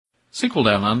SQL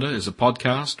Down Under is a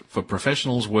podcast for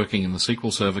professionals working in the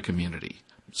SQL Server community.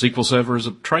 SQL Server is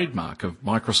a trademark of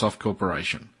Microsoft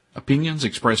Corporation. Opinions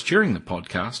expressed during the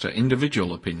podcast are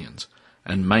individual opinions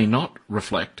and may not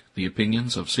reflect the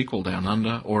opinions of SQL Down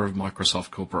Under or of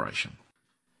Microsoft Corporation.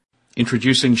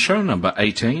 Introducing show number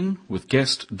 18 with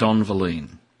guest Don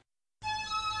Vilen.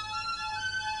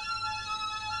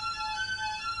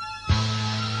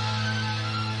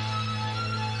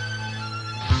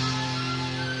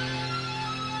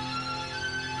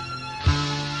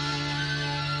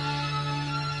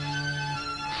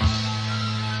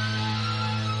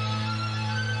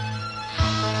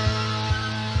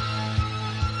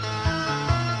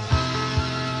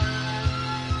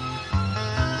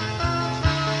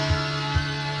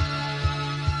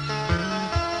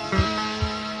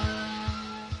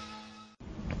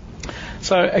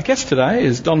 So our guest today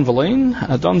is Don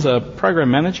Vilen. Don's a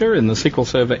program manager in the SQL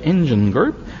Server Engine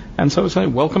group, and so we say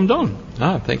welcome, Don.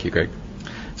 Thank you, Greg.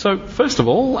 So first of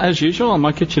all, as usual, I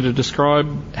might get you to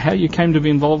describe how you came to be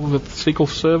involved with SQL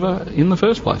Server in the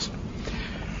first place.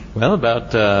 Well,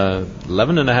 about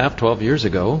 12 years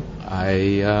ago,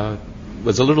 I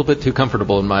was a little bit too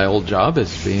comfortable in my old job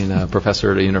as being a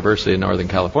professor at a university in Northern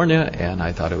California, and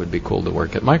I thought it would be cool to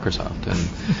work at Microsoft. And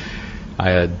I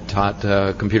had taught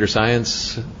computer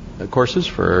science courses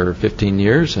for 15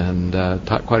 years and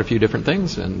taught quite a few different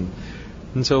things. And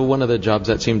so one of the jobs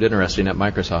that seemed interesting at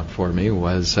Microsoft for me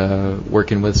was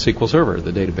working with SQL Server,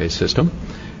 the database system.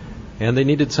 And they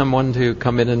needed someone to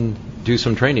come in and do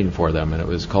some training for them. And it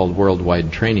was called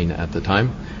Worldwide Training at the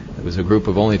time. It was a group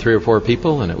of only 3 or 4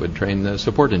 people, and it would train the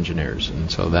support engineers.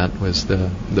 And so that was the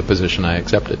position I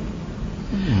accepted.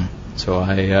 So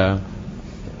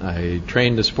I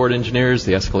trained the support engineers,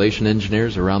 the escalation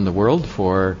engineers around the world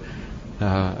for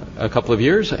a couple of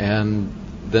years, and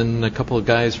then a couple of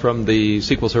guys from the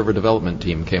SQL Server development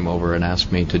team came over and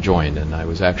asked me to join, and I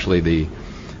was actually the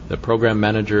program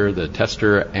manager, the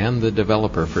tester, and the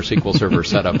developer for SQL Server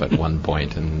setup at one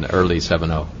point in early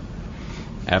 7.0.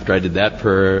 After I did that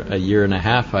for a year and a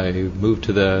half, I moved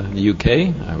to the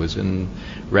UK. I was in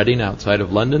Reading outside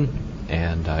of London,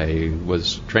 and I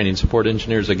was training support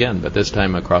engineers again, but this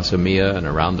time across EMEA and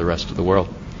around the rest of the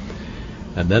world.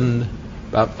 And then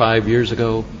about 5 years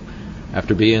ago,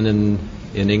 after being in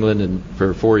England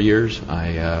for 4 years,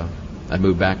 I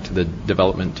moved back to the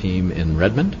development team in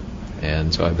Redmond,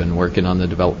 and so I've been working on the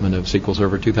development of SQL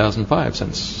Server 2005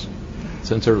 since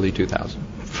early 2000.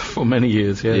 For many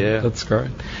years, yeah. That's great.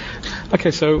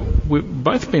 Okay, so we've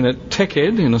both been at Tech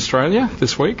Ed in Australia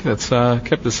this week. That's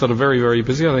kept us sort of very, very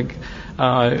busy. I think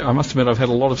I must admit I've had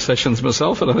a lot of sessions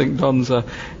myself, and I think Don's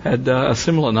had a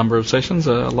similar number of sessions,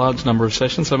 a large number of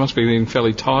sessions, so I must be getting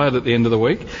fairly tired at the end of the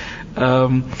week.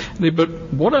 But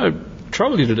what I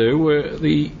troubled you to do,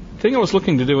 the thing I was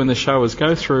looking to do in this show is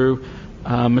go through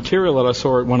material that I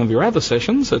saw at one of your other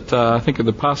sessions at, I think, at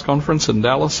the past conference in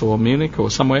Dallas or Munich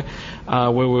or somewhere,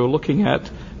 where we were looking at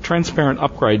transparent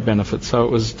upgrade benefits. So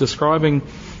it was describing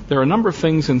there are a number of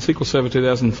things in SQL Server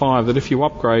 2005 that if you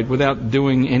upgrade without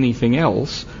doing anything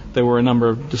else, there were a number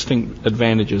of distinct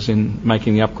advantages in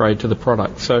making the upgrade to the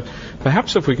product. So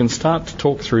perhaps if we can start to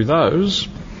talk through those.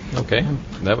 Okay,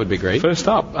 that would be great. First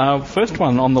up, first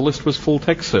one on the list was full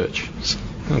text search.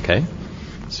 Okay.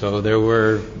 So there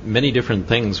were many different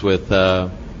things with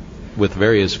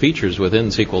various features within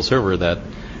SQL Server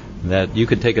that you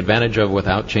could take advantage of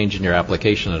without changing your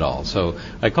application at all. So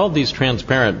I called these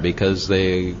transparent because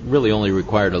they really only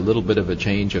required a little bit of a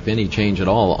change, if any change at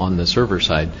all, on the server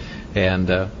side.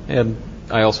 And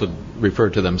I also refer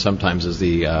to them sometimes as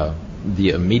the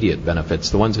immediate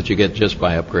benefits, the ones that you get just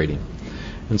by upgrading.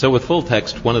 And so with full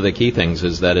text, one of the key things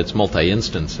is that it's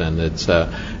multi-instance, and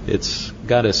it's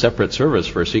got a separate service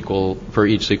for each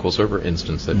SQL Server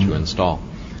instance that you install.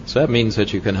 So that means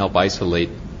that you can help isolate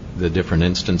the different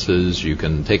instances. You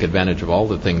can take advantage of all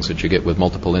the things that you get with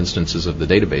multiple instances of the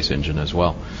database engine as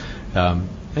well. And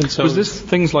so, was this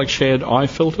things like shared I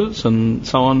filters and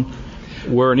so on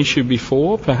were an issue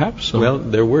before, perhaps? Or? Well,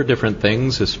 there were different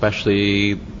things,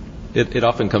 especially. It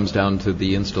often comes down to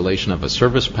the installation of a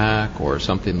service pack or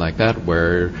something like that,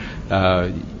 where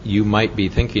you might be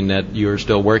thinking that you're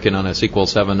still working on a SQL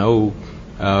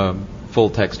 7.0 full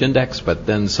text index, but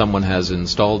then someone has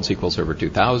installed SQL Server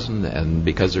 2000, and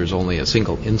because there's only a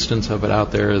single instance of it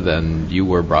out there, then you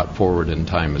were brought forward in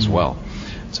time as well.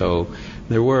 So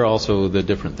there were also the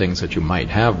different things that you might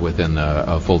have within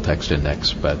a full text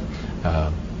index, but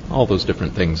all those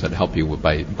different things that help you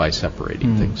by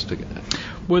separating things together.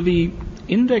 Were the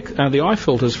index, the I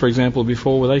filters, for example,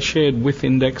 before, were they shared with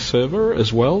index server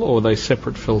as well, or were they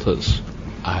separate filters?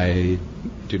 I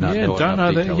do not know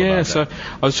enough detail that. about So that.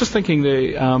 I was just thinking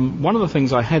one of the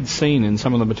things I had seen in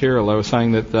some of the material, they were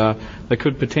saying that they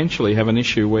could potentially have an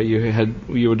issue where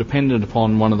you were dependent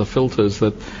upon one of the filters,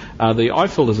 that the I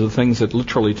filters are the things that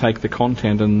literally take the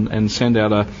content and send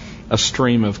out a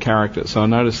stream of characters. So I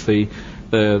noticed the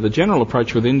general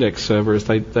approach with index server is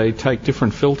they take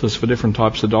different filters for different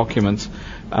types of documents,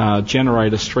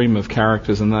 generate a stream of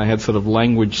characters, and they had sort of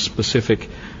language-specific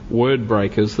word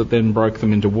breakers that then broke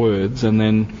them into words, and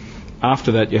then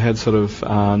after that you had sort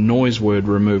of noise word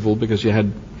removal, because you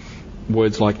had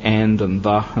words like and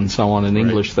the and so on in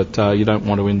English that you don't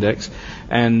want to index.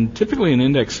 And typically in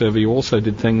index server you also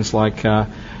did things like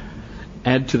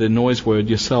add to the noise word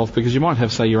yourself, because you might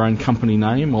have, say, your own company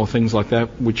name or things like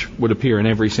that, which would appear in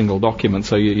every single document,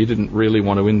 so you didn't really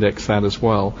want to index that as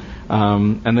well.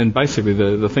 And then basically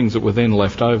the things that were then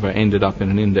left over ended up in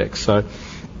an index. So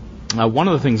one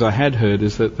of the things I had heard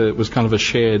is that it was kind of a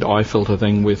shared iFilter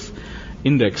thing with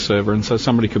index server, and so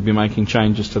somebody could be making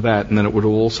changes to that, and then it would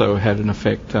also have had an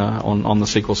effect on the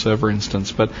SQL Server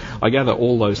instance. But I gather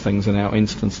all those things are now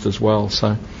instanced as well.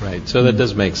 So so that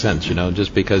does make sense.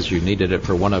 Just because you needed it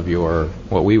for one of your,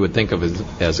 what we would think of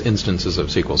as instances of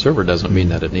SQL Server, doesn't mean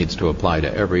that it needs to apply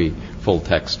to every full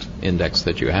text index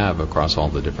that you have across all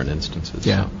the different instances.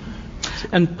 Yeah.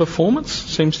 And performance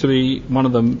seems to be one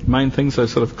of the main things they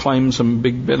sort of claim some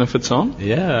big benefits on.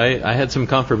 Yeah, I had some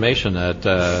confirmation at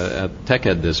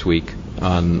TechEd this week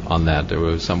on that. There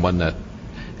was someone that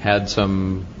had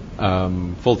some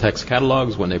full text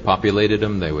catalogs. When they populated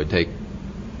them, they would take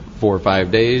 4 or 5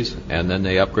 days, and then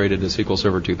they upgraded to SQL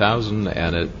Server 2000,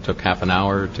 and it took half an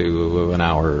hour to an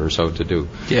hour or so to do.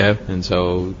 Yeah. And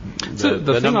so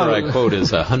the number I quote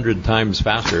is 100 times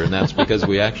faster, and that's because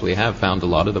we actually have found a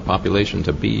lot of the population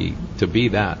to be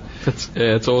that.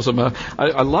 It's awesome.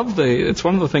 I love it's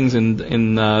one of the things in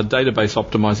database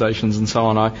optimizations and so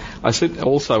on. I sit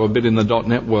also a bit in the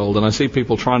 .NET world, and I see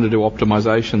people trying to do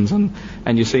optimizations,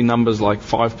 and you see numbers like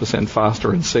 5%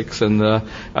 faster in 6, and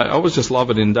I always just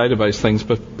love it in database things,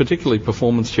 but particularly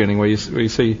performance tuning, where you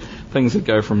see things that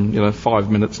go from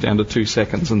 5 minutes down to 2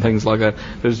 seconds and things like that.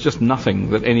 There's just nothing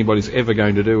that anybody's ever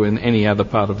going to do in any other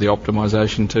part of the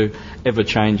optimization to ever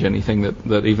change anything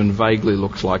that even vaguely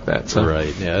looks like that. So.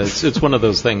 Right. Yeah. It's one of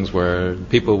those things where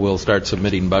people will start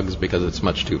submitting bugs because it's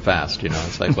much too fast.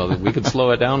 It's like, well, we could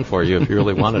slow it down for you if you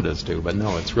really wanted us to, but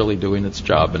no, it's really doing its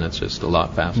job, and it's just a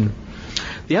lot faster.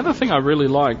 The other thing I really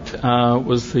liked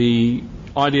was the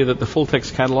idea that the full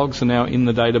text catalogs are now in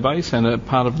the database and a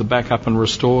part of the backup and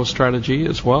restore strategy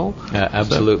as well.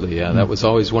 Absolutely, that was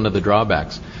always one of the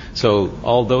drawbacks. So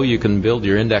although you can build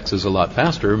your indexes a lot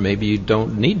faster, maybe you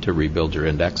don't need to rebuild your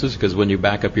indexes, because when you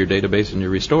back up your database and you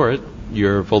restore it,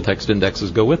 your full text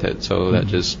indexes go with it. So that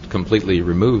just completely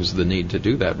removes the need to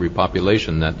do that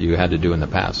repopulation that you had to do in the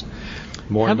past.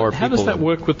 More and more people. How does that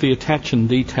work with the attach and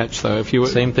detach, though?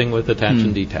 Same thing with attach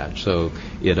and detach. So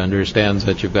it understands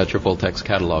that you've got your full text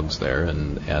catalogs there,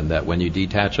 and that when you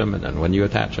detach them and then when you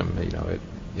attach them,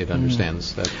 it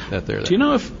understands that they're there. Do you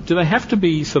know do they have to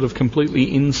be sort of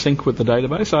completely in sync with the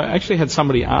database? I actually had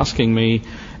somebody asking me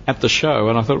at the show,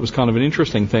 and I thought it was kind of an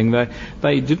interesting thing, that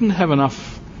they didn't have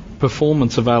enough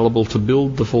performance available to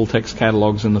build the full text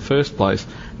catalogs in the first place,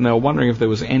 and they were wondering if there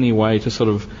was any way to sort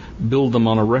of build them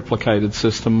on a replicated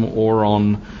system or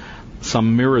on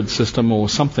some mirrored system or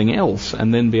something else,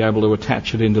 and then be able to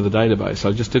attach it into the database.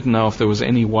 I just didn't know if there was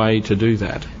any way to do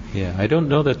that. Yeah, I don't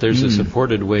know that there's a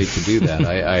supported way to do that.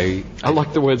 I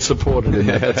like the word supported in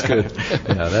there. That's good.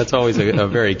 Yeah, that's always a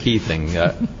very key thing.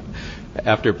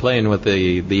 After playing with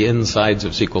the insides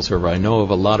of SQL Server, I know of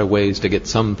a lot of ways to get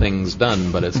some things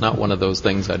done, but it's not one of those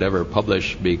things I'd ever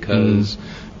publish, because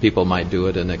people might do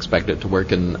it and expect it to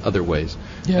work in other ways.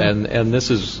 Yeah. And this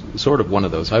is sort of one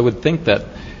of those. I would think that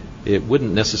it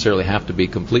wouldn't necessarily have to be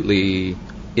completely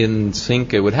in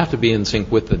sync. It would have to be in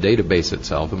sync with the database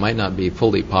itself. It might not be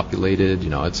fully populated.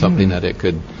 It's something that it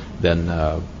could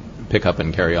then pick up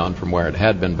and carry on from where it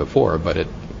had been before, but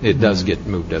it does get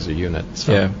moved as a unit.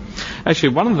 So. Yeah. Actually,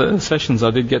 one of the sessions I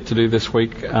did get to do this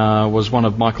week was one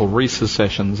of Michael Reese's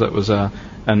sessions. That was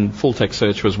and full text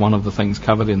search was one of the things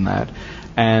covered in that.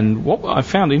 And what I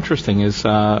found interesting is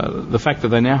the fact that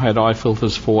they now had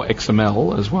iFilters for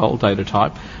XML as well, data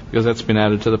type, because that's been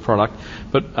added to the product.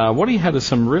 But what he had is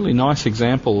some really nice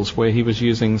examples where he was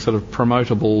using sort of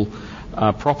promotable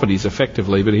properties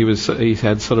effectively, but he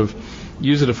had sort of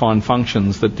user-defined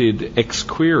functions that did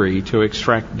XQuery to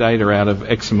extract data out of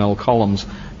XML columns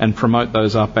and promote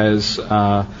those up as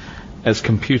as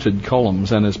computed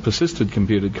columns and as persisted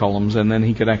computed columns, and then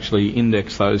he could actually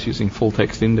index those using full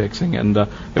text indexing, and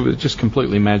it was just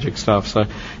completely magic stuff. So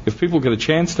if people get a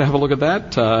chance to have a look at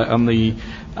that on the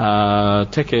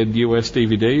TechEd US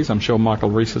DVDs, I'm sure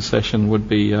Michael Reese's session would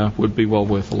be well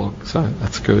worth a look. So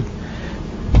that's good.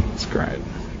 That's great.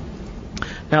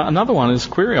 Now another one is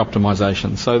query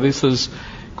optimization. So this is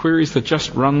queries that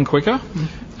just run quicker.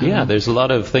 Yeah, there's a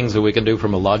lot of things that we can do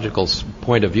from a logical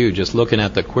point of view, just looking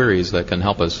at the queries that can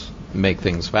help us make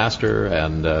things faster,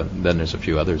 and then there's a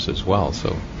few others as well.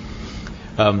 So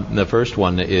the first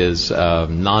one is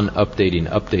non-updating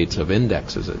updates of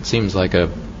indexes. It seems like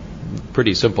a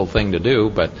pretty simple thing to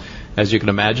do, but as you can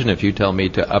imagine, if you tell me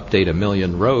to update 1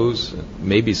 million rows,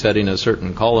 maybe setting a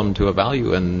certain column to a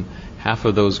value, and half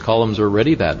of those columns are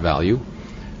already that value,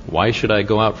 why should I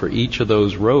go out for each of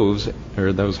those rows,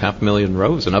 or those 500,000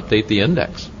 rows, and update the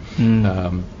index?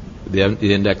 The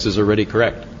index is already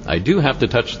correct. I do have to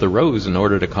touch the rows in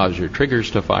order to cause your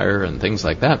triggers to fire and things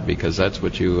like that, because that's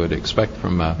what you would expect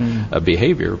from a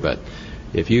behavior. But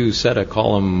if you set a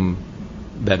column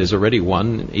that is already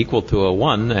 1 equal to a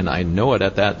 1, and I know it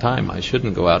at that time, I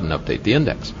shouldn't go out and update the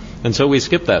index. And so we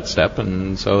skip that step,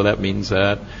 and so that means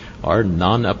that our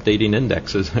non-updating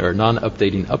indexes or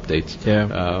non-updating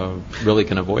updates really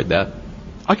can avoid that.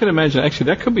 I can imagine actually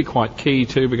that could be quite key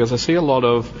too, because I see a lot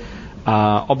of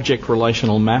object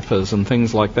relational mappers and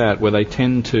things like that where they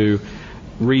tend to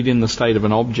read in the state of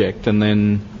an object and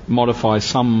then modify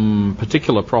some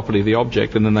particular property of the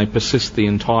object, and then they persist the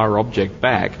entire object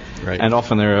back. Right. And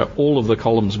often there are all of the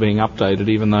columns being updated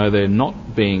even though they're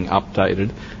not being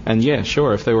updated. And yeah,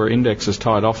 sure, if there were indexes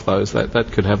tied off those,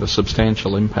 that could have a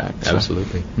substantial impact.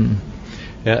 Absolutely.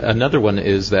 Yeah, another one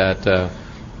is that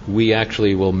we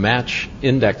actually will match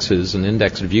indexes and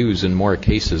indexed views in more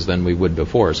cases than we would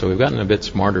before. So we've gotten a bit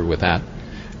smarter with that.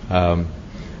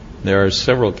 There are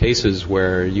several cases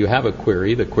where you have a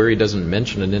query. The query doesn't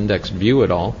mention an indexed view at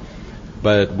all,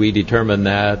 but we determine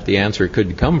that the answer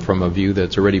could come from a view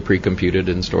that's already pre-computed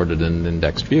and stored in an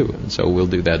indexed view. And so we'll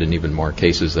do that in even more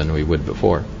cases than we would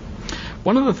before.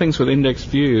 One of the things with indexed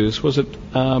views was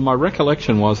my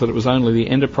recollection was that it was only the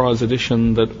Enterprise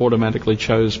Edition that automatically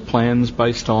chose plans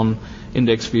based on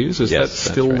indexed views. Is that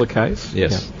still the case?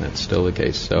 Yes, that's still the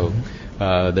case. So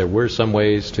there were some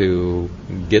ways to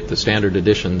get the standard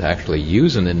edition to actually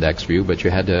use an indexed view, but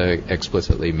you had to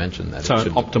explicitly mention that. So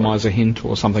optimize a hint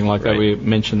or something like that. We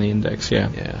mention the index.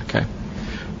 Yeah. Okay.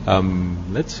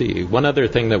 Let's see. One other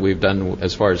thing that we've done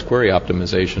as far as query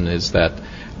optimization is that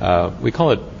we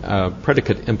call it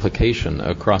predicate implication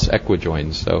across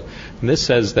equijoins. So this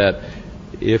says that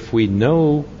if we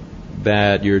know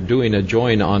that you're doing a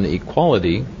join on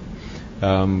equality,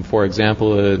 for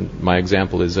example, my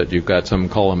example is that you've got some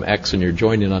column X and you're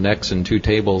joining on X in 2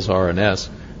 tables R and S,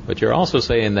 but you're also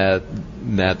saying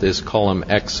that this column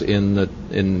X in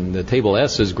the table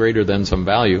S is greater than some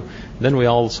value, then we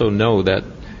also know that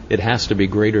it has to be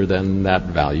greater than that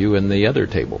value in the other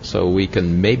table. So we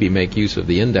can maybe make use of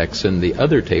the index in the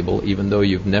other table, even though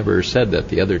you've never said that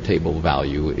the other table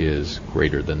value is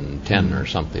greater than 10 or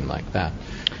something like that.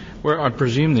 Where I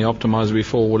presume the optimizer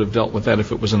before would have dealt with that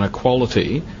if it was an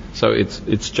equality, so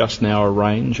it's just now a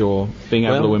range or being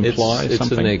able to imply something?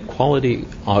 It's an equality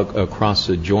across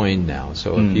a join now.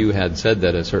 So if you had said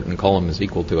that a certain column is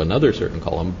equal to another certain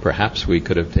column, perhaps we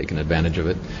could have taken advantage of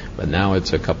it, but now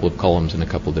it's a couple of columns in a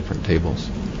couple of different tables.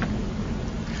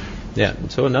 Yeah,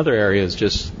 so another area is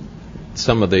just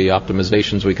some of the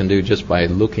optimizations we can do just by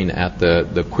looking at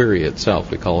the query itself.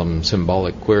 We call them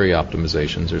symbolic query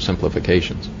optimizations or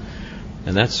simplifications.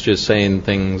 And that's just saying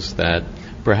things that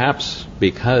perhaps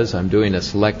because I'm doing a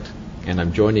select and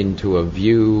I'm joining to a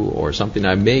view or something,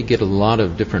 I may get a lot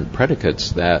of different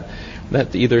predicates that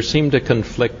either seem to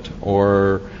conflict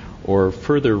or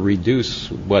further reduce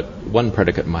what one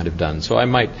predicate might have done. So I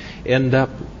might end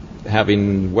up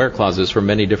having where clauses from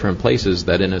many different places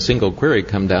that in a single query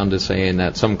come down to saying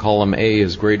that some column A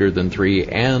is greater than 3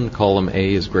 and column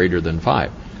A is greater than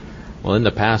 5. Well, in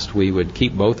the past we would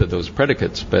keep both of those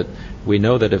predicates, but we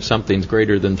know that if something's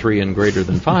greater than 3 and greater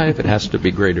than 5, it has to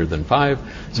be greater than 5,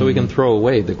 so we can throw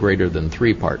away the greater than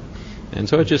 3 part. And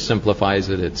so it just simplifies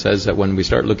it. It says that when we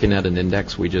start looking at an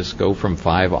index, we just go from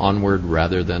 5 onward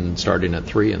rather than starting at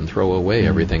 3 and throw away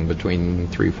everything between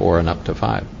 3, 4, and up to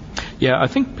 5. Yeah, I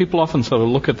think people often sort of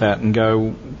look at that and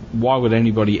go, why would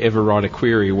anybody ever write a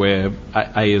query where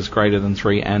A is greater than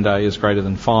 3 and A is greater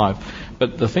than 5?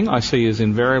 But the thing I see is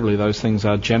invariably those things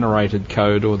are generated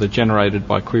code or they're generated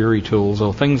by query tools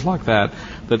or things like that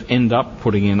end up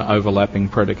putting in overlapping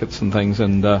predicates and things,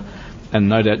 and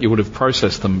no doubt you would have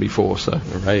processed them before. So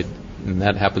Right. And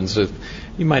that happens if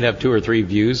you might have 2 or 3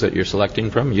 views that you're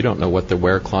selecting from. You don't know what the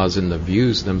where clause in the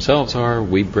views themselves are.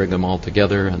 We bring them all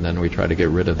together, and then we try to get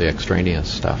rid of the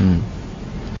extraneous stuff.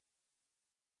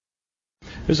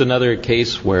 There's another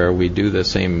case where we do the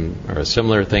same or a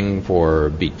similar thing for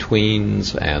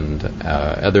betweens and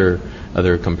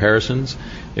other comparisons.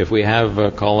 If we have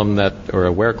a column or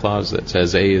a where clause that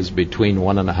says A is between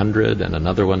 1 and 100 and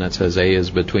another one that says A is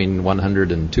between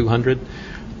 100 and 200,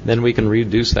 then we can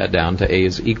reduce that down to A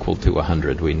is equal to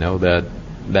 100. We know that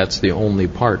that's the only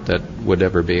part that would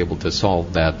ever be able to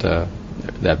solve that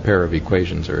pair of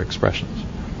equations or expressions.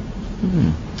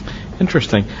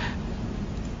 Interesting.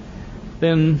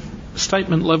 Then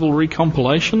statement level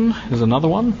recompilation is another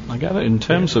one, I gather, in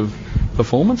terms of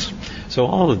performance. So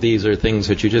all of these are things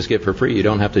that you just get for free. You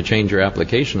don't have to change your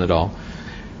application at all.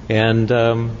 And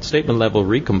statement level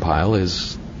recompile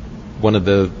is one of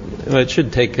the, it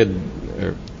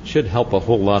should help a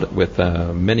whole lot with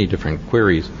many different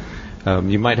queries.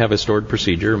 You might have a stored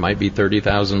procedure, it might be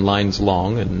 30,000 lines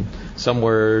long, and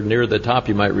somewhere near the top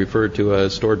you might refer to a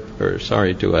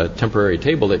temporary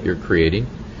table that you're creating.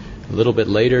 A little bit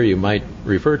later you might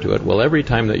refer to it. Well, every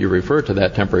time that you refer to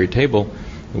that temporary table,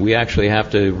 we actually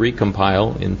have to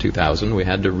recompile. In 2000, we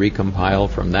had to recompile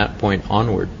from that point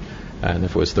onward. And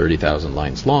if it was 30,000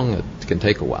 lines long, it can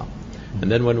take a while. And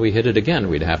then when we hit it again,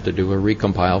 we'd have to do a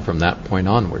recompile from that point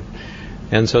onward.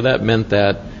 And so that meant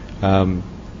that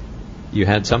you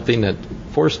had something that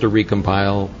forced a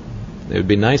recompile. It would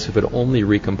be nice if it only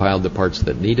recompiled the parts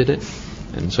that needed it.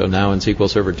 And so now in SQL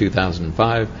Server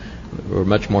 2005, we're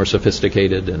much more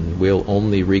sophisticated, and we'll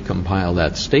only recompile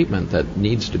that statement that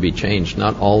needs to be changed,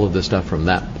 not all of the stuff from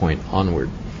that point onward.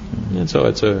 And so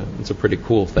it's a pretty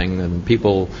cool thing, and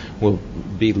people will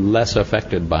be less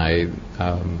affected by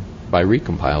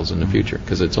recompiles in the future,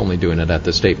 because it's only doing it at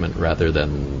the statement rather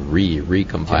than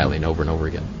recompiling over and over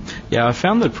again. Yeah, I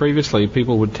found that previously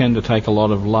people would tend to take a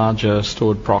lot of larger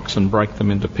stored procs and break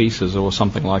them into pieces or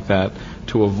something like that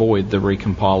to avoid the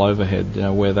recompile overhead,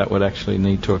 where that would actually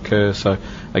need to occur. So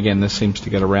again, this seems to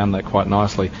get around that quite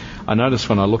nicely. I notice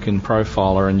when I look in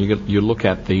Profiler and you look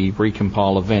at the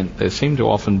recompile event, there seem to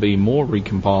often be more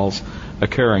recompiles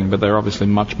occurring, but they're obviously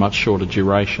much, much shorter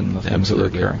duration, the things that are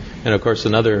occurring. And of course,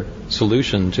 another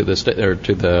solution to the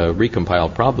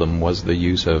recompile problem was the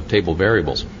use of table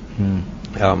variables.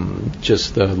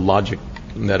 Just the logic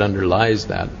that underlies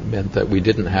that meant that we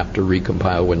didn't have to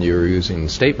recompile when you were using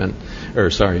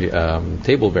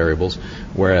table variables,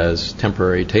 whereas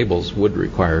temporary tables would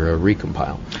require a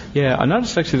recompile. Yeah, I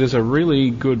noticed actually there's a really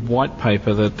good white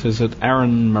paper that is it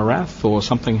Aaron Marath or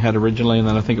something had originally, and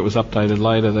then I think it was updated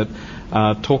later,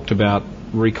 that talked about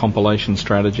recompilation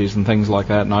strategies and things like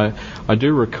that. And I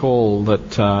do recall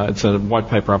that it's a white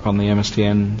paper up on the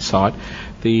MSDN site.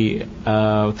 The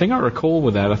thing I recall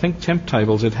with that, I think temp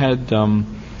tables, it had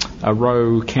a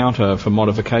row counter for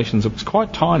modifications. It was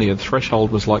quite tiny. The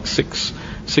threshold was like six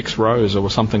rows or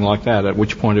something like that, at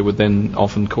which point it would then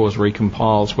often cause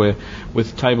recompiles, where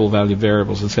with table value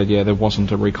variables it said, there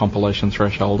wasn't a recompilation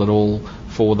threshold at all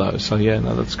for those. So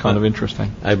that's kind of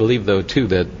interesting. I believe, though, too,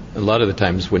 that a lot of the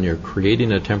times when you're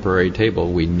creating a temporary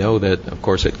table, we know that, of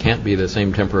course, it can't be the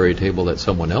same temporary table that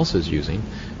someone else is using,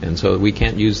 and so we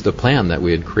can't use the plan that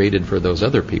we had created for those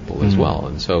other people as well.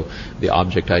 And so the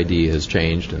object ID has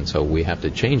changed, and so we have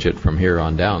to change it from here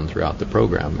on down throughout the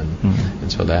program.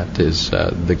 And so that is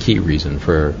the key reason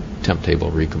for temp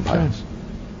table recompiles.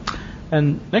 Okay.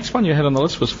 And next one you had on the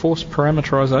list was forced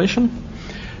parameterization.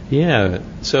 Yeah,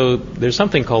 so there's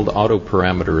something called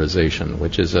auto-parameterization,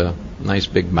 which is a nice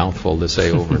big mouthful to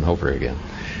say over and over again.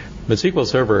 But SQL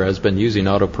Server has been using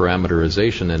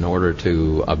auto-parameterization in order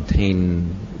to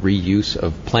obtain reuse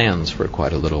of plans for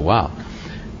quite a little while.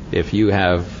 If you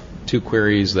have two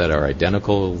queries that are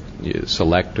identical, you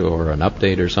select or an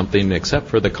update or something, except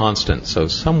for the constant. So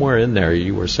somewhere in there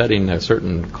you were setting a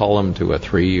certain column to a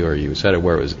 3, or you set it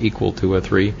where it was equal to a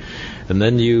 3, and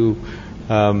then you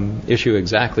issue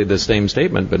exactly the same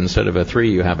statement, but instead of a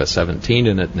 3 you have a 17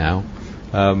 in it now.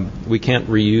 We can't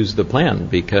reuse the plan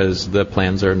because the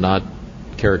plans are not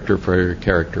character for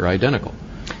character identical.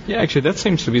 Yeah, actually that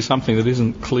seems to be something that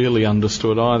isn't clearly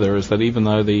understood either, is that even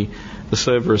though the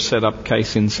server is set up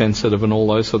case insensitive and all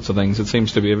those sorts of things, it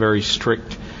seems to be a very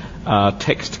strict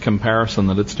text comparison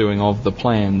that it's doing of the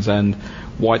plans, and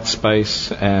white space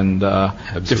and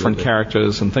different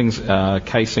characters and things,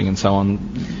 casing and so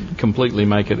on, completely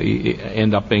make it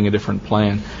end up being a different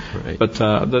plan. Right. But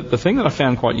the thing that I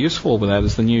found quite useful with that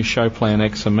is the new show plan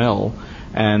XML,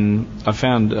 and I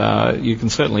found you can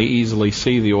certainly easily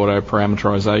see the auto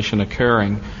parameterization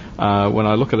occurring when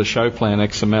I look at a show plan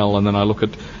XML and then I look at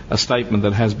a statement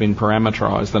that has been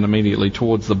parameterized, then immediately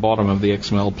towards the bottom of the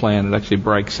XML plan it actually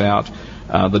breaks out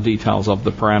the details of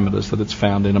the parameters that it's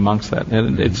found in amongst that.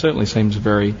 And it certainly seems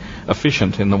very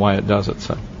efficient in the way it does it.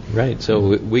 So. Right.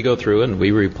 So we go through and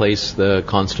we replace the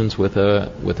constants with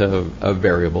a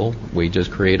variable. We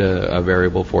just create a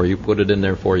variable for you, put it in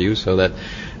there for you, so that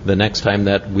the next time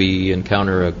that we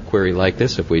encounter a query like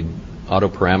this, if we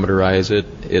auto-parameterize it,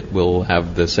 it will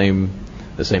have the same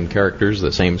characters,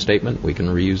 the same statement. We can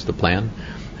reuse the plan.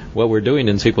 What we're doing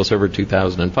in SQL Server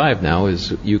 2005 now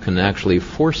is you can actually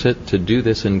force it to do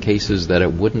this in cases that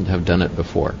it wouldn't have done it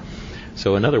before.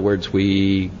 So in other words,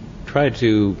 we try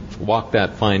to walk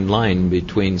that fine line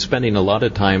between spending a lot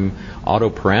of time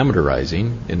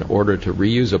auto-parameterizing in order to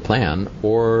reuse a plan,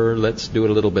 or let's do it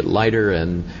a little bit lighter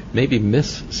and maybe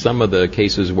miss some of the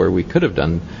cases where we could have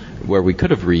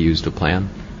reused a plan,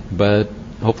 but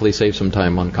hopefully save some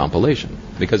time on compilation.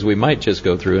 Because we might just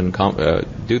go through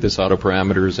and do this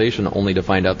auto-parameterization only to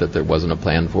find out that there wasn't a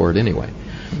plan for it anyway.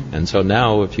 And so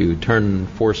now if you turn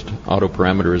forced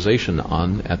auto-parameterization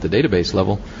on at the database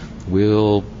level,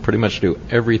 we'll pretty much do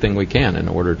everything we can in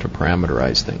order to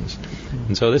parameterize things.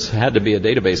 And so this had to be a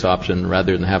database option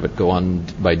rather than have it go on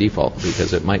by default,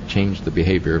 because it might change the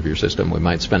behavior of your system. We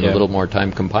might spend a little more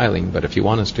time compiling, but if you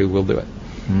want us to, we'll do it.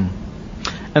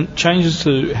 And changes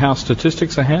to how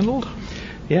statistics are handled?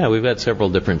 Yeah, we've had several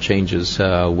different changes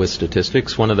with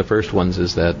statistics. One of the first ones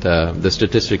is that the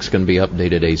statistics can be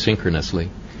updated asynchronously.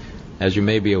 As you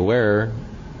may be aware,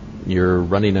 you're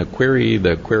running a query.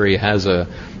 The query has a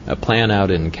plan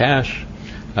out in cache,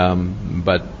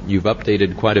 but you've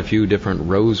updated quite a few different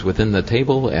rows within the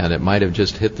table, and it might have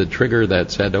just hit the trigger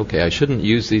that said, okay, I shouldn't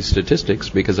use these statistics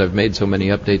because I've made so many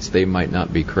updates they might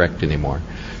not be correct anymore.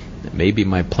 Maybe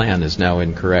my plan is now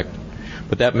incorrect.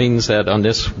 But that means that on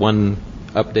this one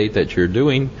update that you're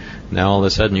doing, now all of a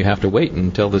sudden you have to wait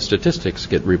until the statistics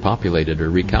get repopulated or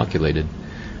recalculated.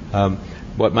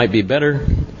 What might be better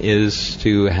is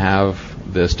to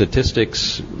have the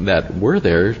statistics that were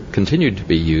there continued to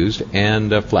be used,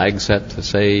 and a flag set to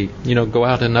say, go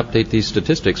out and update these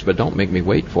statistics, but don't make me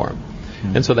wait for them.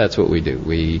 And so that's what we do.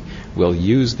 We will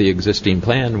use the existing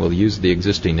plan, we'll use the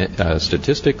existing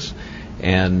statistics,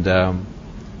 and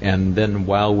then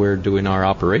while we're doing our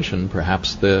operation,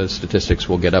 perhaps the statistics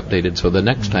will get updated, so the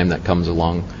next time that comes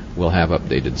along, we'll have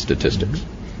updated statistics.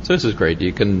 So this is great.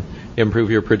 You can improve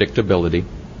your predictability.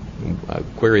 A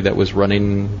query that was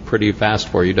running pretty fast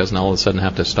for you doesn't all of a sudden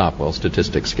have to stop while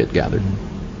statistics get gathered.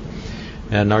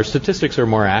 And our statistics are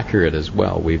more accurate as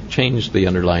well. We've changed the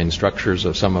underlying structures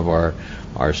of some of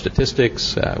our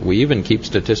statistics. We even keep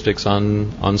statistics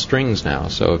on strings now.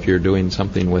 So if you're doing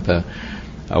something with a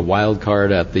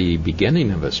wildcard at the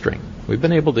beginning of a string, we've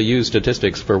been able to use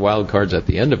statistics for wildcards at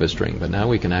the end of a string, but now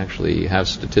we can actually have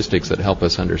statistics that help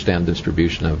us understand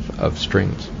distribution of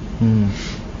strings.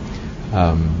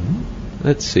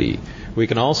 Let's see. We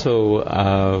can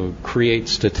also create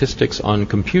statistics on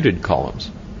computed columns.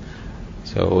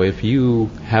 So if you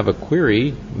have a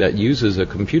query that uses a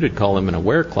computed column in a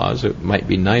where clause, it might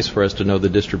be nice for us to know the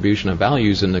distribution of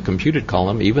values in the computed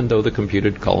column, even though the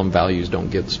computed column values don't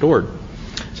get stored.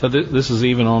 So this is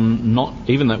even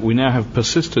that we now have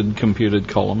persisted computed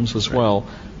columns as well,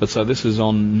 but so this is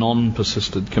on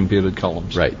non-persisted computed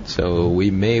columns. Right. So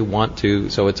we may want to,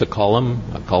 so it's a column.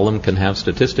 A column can have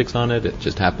statistics on it. It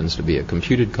just happens to be a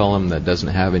computed column that doesn't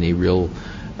have any real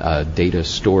data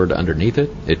stored underneath it.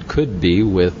 It could be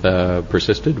with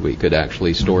persisted. We could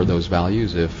actually store those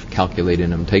values if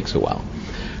calculating them takes a while.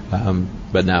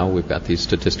 But now we've got these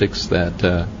statistics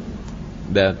that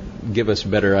give us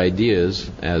better ideas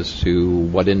as to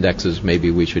what indexes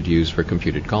maybe we should use for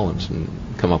computed columns and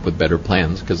come up with better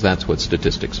plans, because that's what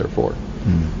statistics are for.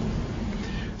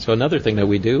 So another thing that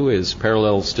we do is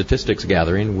parallel statistics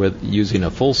gathering with using a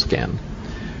full scan.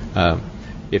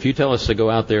 If you tell us to go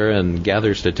out there and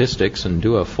gather statistics and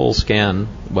do a full scan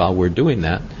while we're doing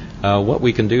that, what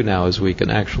we can do now is we can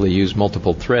actually use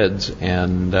multiple threads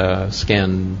and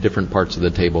scan different parts of the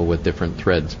table with different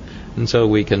threads. And so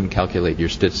we can calculate your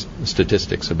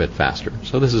statistics a bit faster.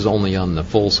 So this is only on the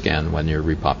full scan when you're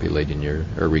recalculating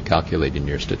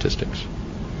your statistics.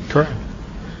 Correct.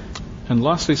 And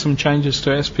lastly, some changes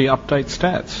to SP update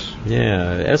stats.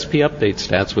 Yeah, SP update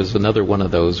stats was another one of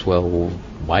those, well,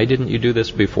 why didn't you do this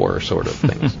before sort of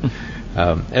things.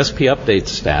 SP update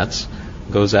stats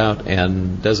goes out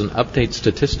and does an update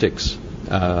statistics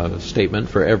statement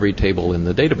for every table in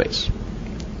the database.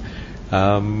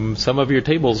 Some of your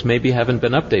tables maybe haven't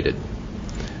been updated.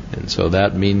 And so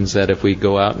that means that if we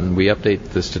go out and we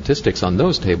update the statistics on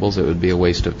those tables, it would be a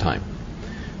waste of time.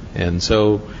 And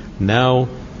so Now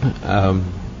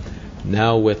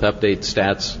with update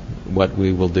stats, what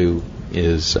we will do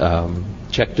is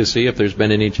check to see if there's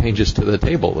been any changes to the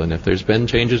table. And if there's been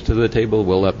changes to the table,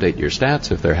 we'll update your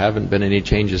stats. If there haven't been any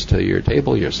changes to your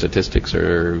table, your statistics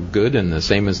are good and the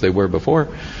same as they were before.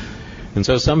 And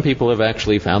so some people have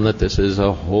actually found that this is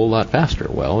a whole lot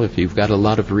faster. Well, if you've got a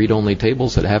lot of read-only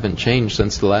tables that haven't changed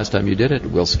since the last time you did it,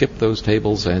 we'll skip those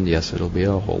tables, and yes, it'll be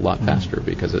a whole lot faster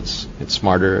because it's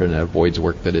smarter and avoids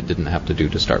work that it didn't have to do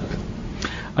to start with.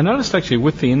 I noticed actually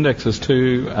with the indexes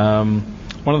too,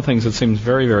 one of the things that seems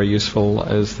very, very useful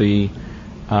is some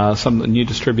of the new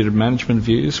distributed management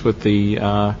views with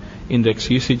the index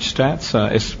usage stats,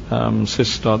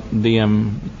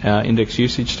 sys.dm index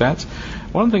usage stats.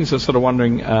 One of the things I was sort of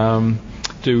wondering,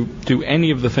 do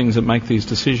any of the things that make these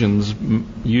decisions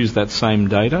use that same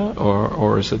data,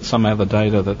 or is it some other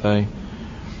data that they...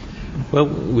 Well,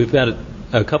 we've got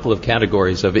a couple of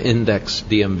categories of index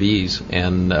DMVs,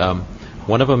 and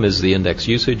one of them is the index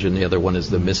usage, and the other one is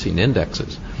the missing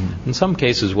indexes. In some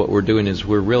cases, what we're doing is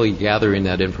we're really gathering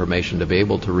that information to be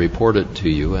able to report it to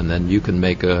you, and then you can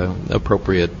make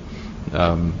appropriate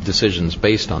decisions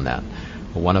based on that.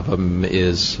 One of them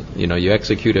is, you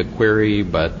execute a query,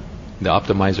 but the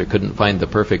optimizer couldn't find the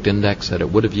perfect index that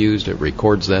it would have used. It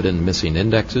records that in missing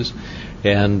indexes,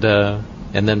 and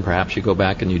then perhaps you go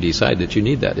back and you decide that you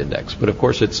need that index. But of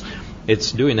course, it's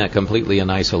doing that completely in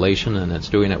isolation, and it's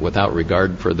doing it without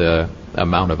regard for the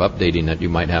amount of updating that you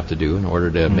might have to do in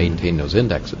order to maintain those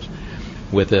indexes.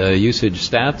 With usage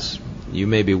stats, you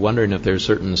may be wondering if there's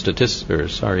certain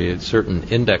certain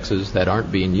indexes that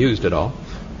aren't being used at all.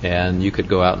 And you could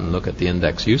go out and look at the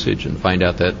index usage and find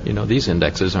out that, these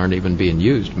indexes aren't even being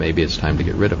used. Maybe it's time to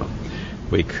get rid of them.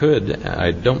 We could, I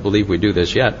don't believe we do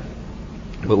this yet,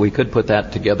 but we could put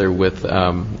that together with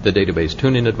the database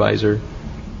tuning advisor.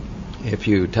 If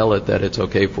you tell it that it's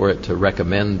okay for it to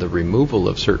recommend the removal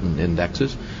of certain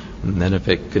indexes, and then if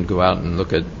it could go out and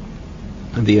look at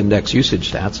the index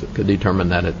usage stats, it could determine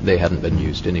that they hadn't been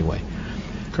used anyway.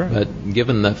 Correct. But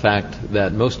given the fact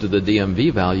that most of the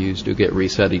DMV values do get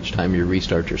reset each time you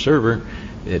restart your server,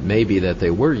 it may be that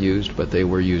they were used, but they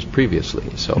were used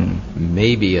previously. So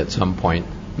maybe at some point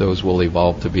those will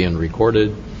evolve to being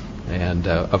recorded. And,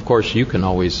 of course, you can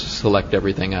always select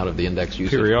everything out of the index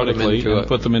usage. Periodically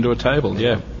put them into a table,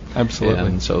 yeah. Absolutely.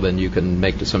 And so then you can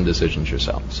make some decisions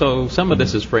yourself. So some of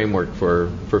this is framework for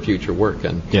future work,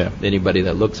 and anybody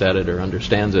that looks at it or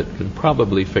understands it can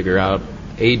probably figure out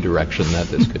a direction that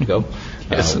this could go.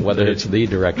 Yes, whether it's the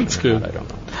direction or not, I don't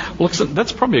know. Well, listen,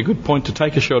 that's probably a good point to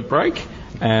take a short break,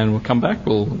 and we'll come back.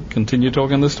 We'll continue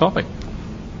talking on this topic.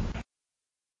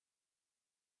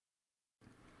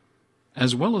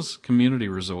 As well as community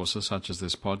resources such as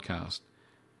this podcast,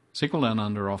 SQL Down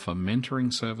Under offer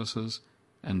mentoring services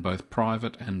and both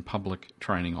private and public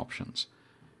training options.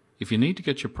 If you need to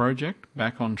get your project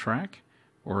back on track,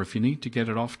 or if you need to get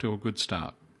it off to a good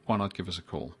start, why not give us a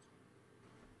call?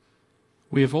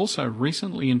 We have also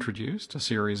recently introduced a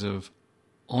series of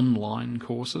online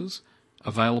courses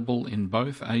available in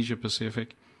both Asia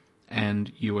Pacific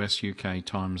and US-UK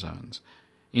time zones.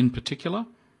 In particular,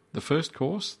 the first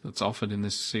course that's offered in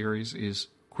this series is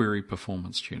Query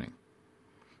Performance Tuning.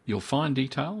 You'll find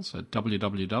details at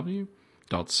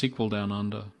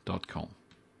www.sqldownunder.com.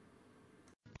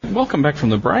 Welcome back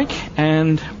from the break,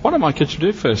 and what I might get you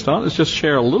to do first on is just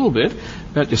share a little bit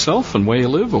about yourself and where you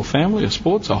live, or family, or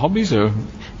sports, or hobbies, or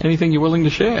anything you're willing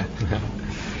to share.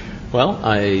 Well,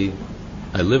 I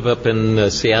live up in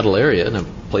the Seattle area in a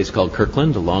place called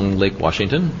Kirkland along Lake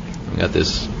Washington. I got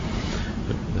this.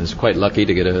 I was quite lucky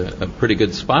to get a pretty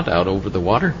good spot out over the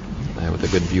water with a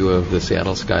good view of the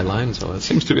Seattle skyline. So it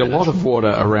seems to be a lot of water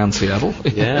around Seattle.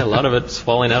 Yeah, a lot of it's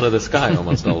falling out of the sky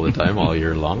almost all the time, all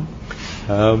year long.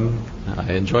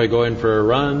 I enjoy going for a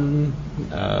run.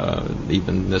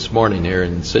 Even this morning here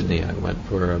in Sydney, I went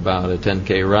for about a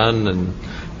 10K run and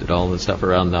did all the stuff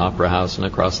around the Opera House and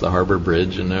across the Harbor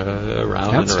Bridge and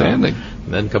around Outstanding. and around.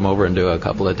 And then come over and do a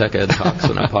couple of Tech Ed talks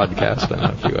and a podcast and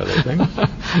a few other things.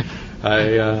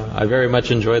 I very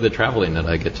much enjoy the traveling that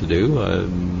I get to do,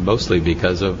 mostly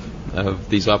because of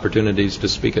these opportunities to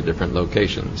speak at different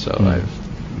locations. So I've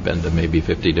been to maybe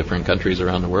 50 different countries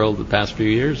around the world the past few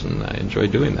years, and I enjoy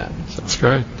doing that. So. That's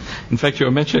great. In fact, you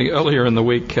were mentioning earlier in the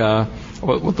week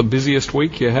what the busiest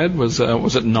week you had was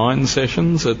it 9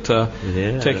 sessions at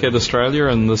Tech Ed Australia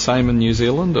and the same in New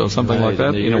Zealand or something like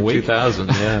that in a week? 2000,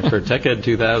 yeah. For Tech Ed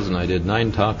 2000, I did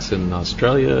 9 talks in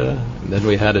Australia. And then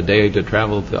we had a day to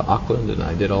travel to Auckland, and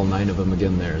I did all 9 of them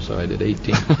again there, so I did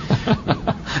 18.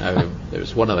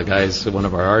 there's one of the guys, one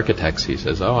of our architects, he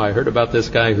says, "Oh, I heard about this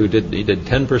guy who did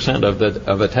 10%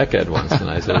 of a tech ed once." And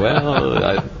I said,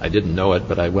 "Well, I didn't know it,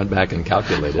 but I went back and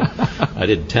calculated. I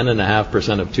did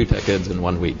 10.5% of 2 tech eds in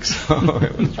 1 week." So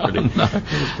it was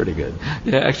pretty good.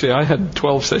 Yeah, actually, I had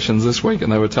 12 sessions this week,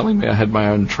 and they were telling me I had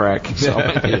my own track. So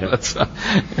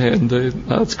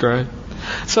that's great.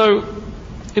 So,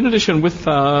 in addition, with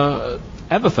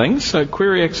other things,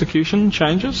 query execution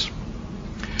changes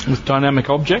with dynamic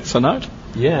objects, I note.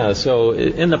 Yeah, so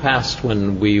in the past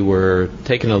when we were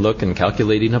taking a look and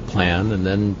calculating a plan and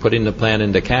then putting the plan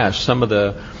into cache, some of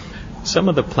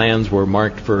the plans were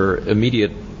marked for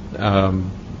immediate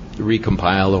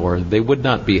recompile, or they would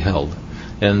not be held.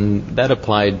 And that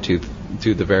applied to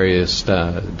the various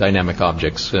dynamic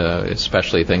objects,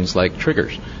 especially things like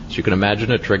triggers. So you can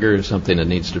imagine a trigger is something that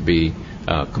needs to be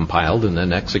compiled and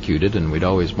then executed, and we'd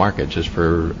always mark it just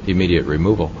for immediate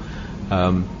removal.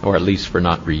 Or at least for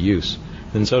not reuse.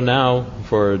 And so now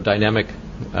for dynamic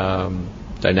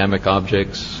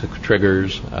objects,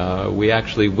 triggers, we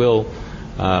actually will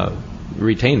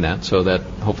retain that so that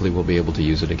hopefully we'll be able to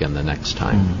use it again the next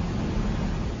time.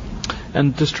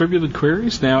 And distributed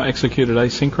queries now executed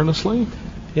asynchronously?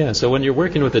 Yeah, so when you're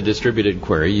working with a distributed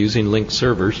query using linked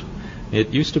servers,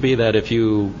 it used to be that if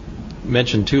you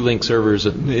mentioned 2 link servers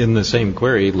in the same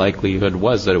query, likelihood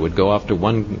was that it would go off to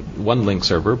one link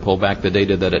server, pull back the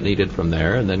data that it needed from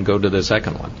there, and then go to the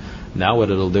second one. Now what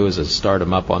it'll do is start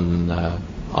them up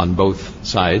on both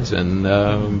sides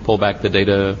and pull back the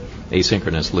data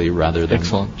asynchronously rather than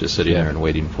just sitting there and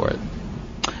waiting for it.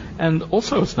 And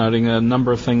also it's noting a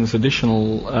number of things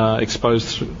additional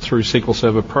exposed through SQL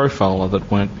Server Profiler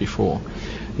that weren't before.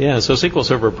 Yeah, so SQL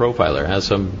Server Profiler has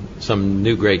some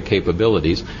new great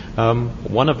capabilities.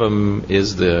 One of them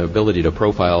is the ability to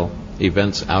profile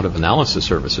events out of analysis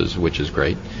services, which is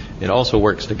great. It also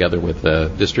works together with a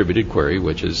distributed query,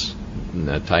 which is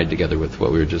tied together with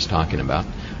what we were just talking about.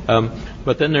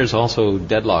 But then there's also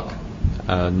deadlock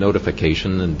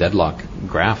notification and deadlock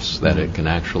graphs that it can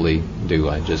actually do.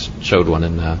 I just showed one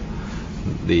in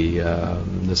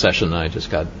the session I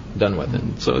just got done with,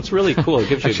 and so it's really cool. It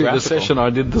gives you actually the session I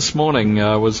did this morning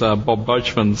was Bob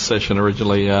Boachman's session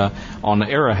originally on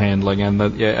error handling, and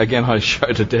again I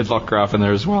showed a deadlock graph in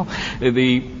there as well. One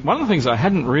of the things I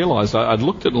hadn't realised, I'd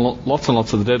looked at lots and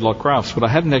lots of the deadlock graphs, but I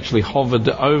hadn't actually hovered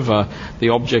over the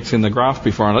objects in the graph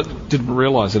before, and I didn't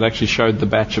realise it actually showed the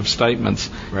batch of statements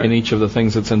in each of the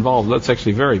things that's involved. That's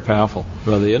actually very powerful.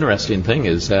 Well, the interesting thing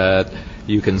is that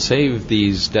you can save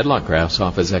these deadlock graphs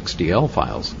off as XDL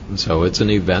files. And so it's an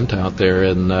event out there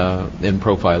in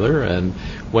Profiler, and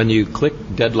when you click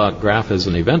deadlock graph as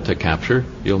an event to capture,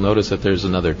 you'll notice that there's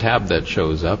another tab that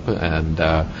shows up, and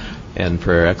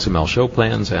for XML show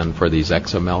plans and for these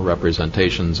XML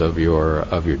representations of your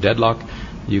deadlock,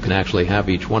 you can actually have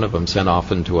each one of them sent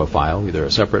off into a file, either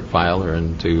a separate file or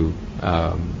into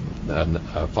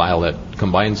a file that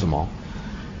combines them all.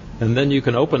 And then you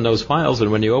can open those files,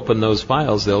 and when you open those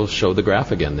files, they'll show the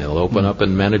graph again. They'll open up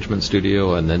in Management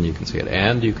Studio, and then you can see it.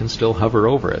 And you can still hover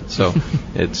over it. So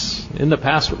it's in the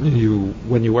past,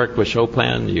 when you worked with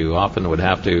ShowPlan, you often would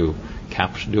have to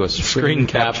do a screen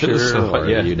capture, or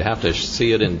you'd have to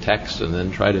see it in text and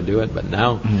then try to do it. But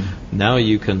now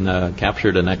you can capture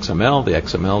it in XML. The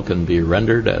XML can be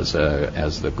rendered as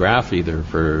the graph, either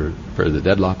for the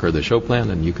deadlock or the show plan,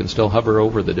 and you can still hover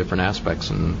over the different aspects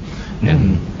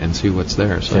and see what's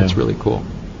there. So it's really cool.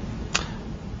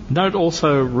 Note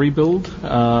also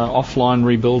offline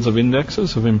rebuilds of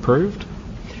indexes have improved.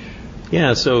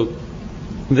 Yeah, so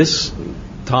this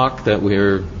talk that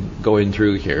we're going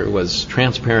through here was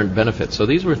transparent benefits. So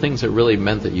these were things that really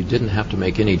meant that you didn't have to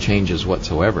make any changes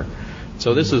whatsoever.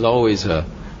 So this is always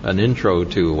an intro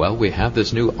to, well, we have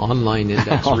this new online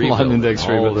index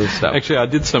rebuild. All this stuff. Actually, I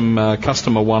did some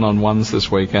customer one-on-ones this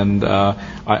week, and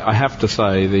I have to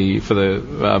say, for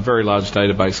the very large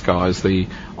database guys, the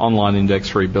online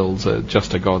index rebuilds are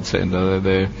just a godsend.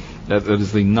 That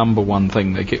is the number one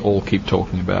thing they all keep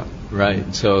talking about.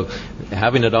 Right. So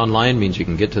having it online means you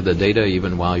can get to the data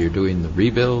even while you're doing the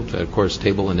rebuild. Of course,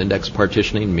 table and index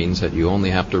partitioning means that you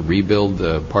only have to rebuild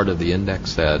the part of the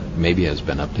index that maybe has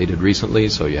been updated recently,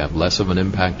 so you have less of an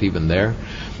impact even there.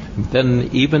 Then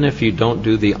even if you don't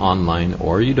do the online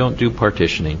or you don't do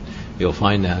partitioning, you'll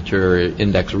find that your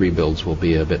index rebuilds will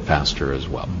be a bit faster as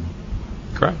well.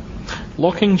 Correct.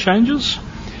 Locking changes?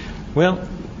 Well,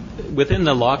 within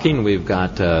the locking, we've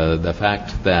got the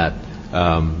fact that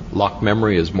locked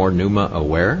memory is more NUMA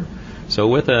aware. So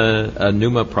with a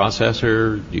NUMA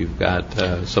processor, you've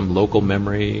got some local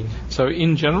memory. So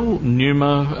in general,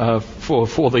 NUMA,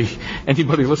 for the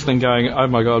anybody listening going, oh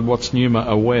my God, what's NUMA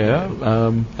aware?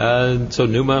 So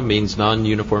NUMA means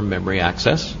non-uniform memory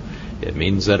access. It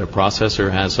means that a processor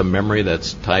has some memory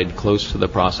that's tied close to the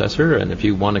processor, and if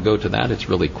you want to go to that, it's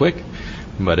really quick.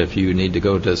 But if you need to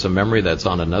go to some memory that's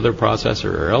on another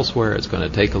processor or elsewhere, it's going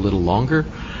to take a little longer,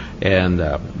 and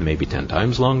maybe 10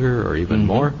 times longer or even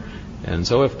more. And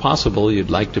so if possible, you'd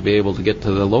like to be able to get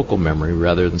to the local memory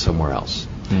rather than somewhere else.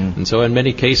 And so in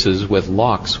many cases with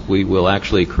locks, we will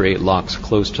actually create locks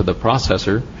close to the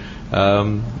processor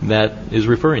that is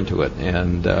referring to it,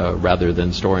 and rather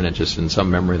than storing it just in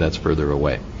some memory that's further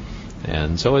away.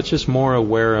 And so it's just more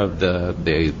aware of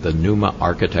the NUMA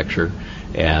architecture,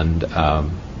 and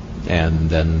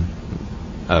then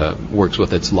works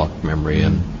with its lock memory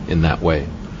in that way.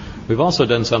 We've also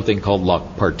done something called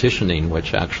lock partitioning,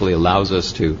 which actually allows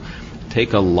us to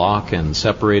take a lock and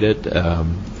separate it,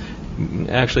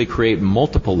 actually create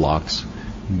multiple locks,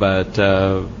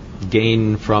 but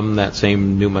gain from that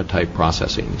same NUMA type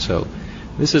processing. So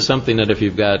this is something that if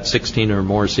you've got 16 or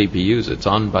more CPUs, it's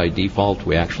on by default.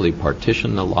 We actually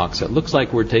partition the locks. It looks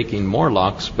like we're taking more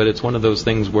locks, but it's one of those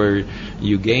things where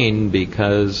you gain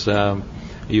because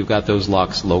you've got those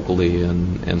locks locally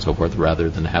and so forth, rather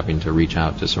than having to reach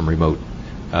out to some remote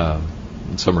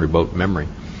memory.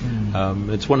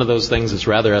 It's one of those things that's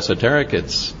rather esoteric.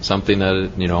 It's something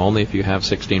that, only if you have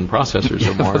 16 processors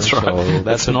or more. That's right. So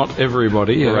that's not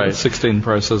everybody. Right. 16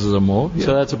 processors or more. Yeah.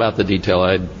 So that's about the detail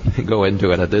I'd go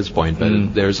into it at this point.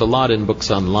 But there's a lot in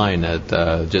Books Online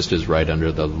that just is right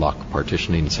under the lock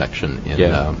partitioning section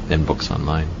in Books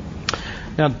Online.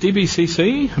 Now,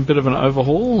 DBCC, a bit of an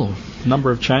overhaul, a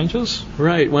number of changes.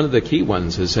 Right. One of the key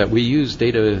ones is that we use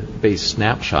database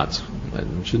snapshots,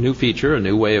 which is a new feature, a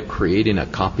new way of creating a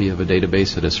copy of a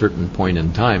database at a certain point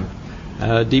in time.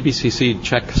 DBCC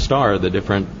check star, the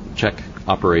different check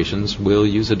operations, will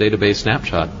use a database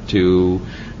snapshot to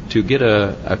get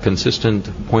a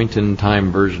consistent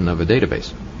point-in-time version of a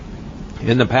database.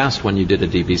 In the past, when you did a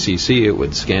DBCC, it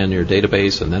would scan your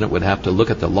database, and then it would have to look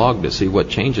at the log to see what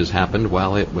changes happened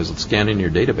while it was scanning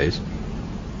your database,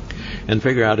 and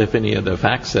figure out if any of the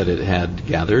facts that it had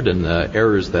gathered and the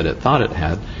errors that it thought it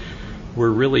had were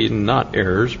really not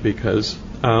errors, because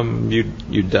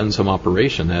you'd done some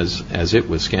operation as it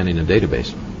was scanning a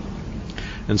database.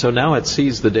 And so now it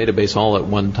sees the database all at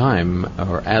one time,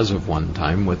 or as of one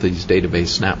time, with these database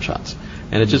snapshots.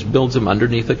 And it just builds them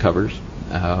underneath the covers,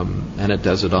 and it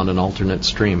does it on an alternate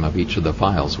stream of each of the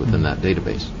files within that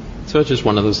database. So it's just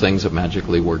one of those things that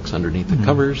magically works underneath the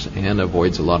covers and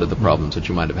avoids a lot of the problems that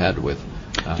you might have had with.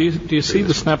 Do you see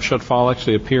the snapshot file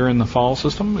actually appear in the file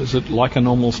system? Is it like a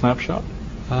normal snapshot?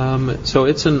 So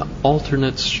it's an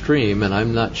alternate stream, and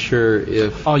I'm not sure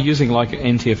if... Oh, using like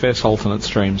NTFS alternate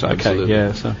streams. Okay, absolutely.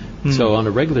 Yeah. So on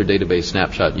a regular database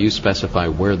snapshot, you specify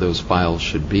where those files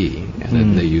should be, and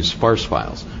then they use sparse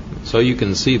files. So you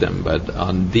can see them, but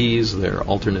on these, they're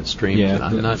alternate streams. Yeah, and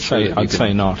I'm not sure. I'd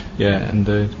say not. Yeah,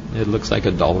 indeed. It looks like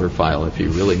a dollar file if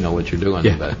you really know what you're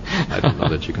doing, but I don't know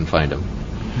that you can find them.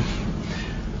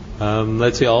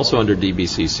 Let's see, also under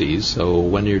DBCCs, so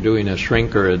when you're doing a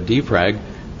shrink or a defrag,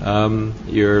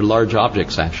 your large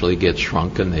objects actually get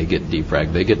shrunk and they get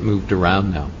defragged. They get moved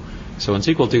around now. So in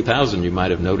SQL 2000, you might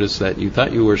have noticed that you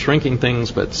thought you were shrinking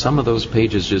things, but some of those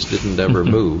pages just didn't ever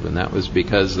move, and that was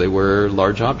because they were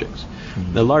large objects.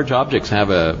 The large objects have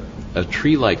a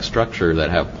tree-like structure that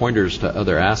have pointers to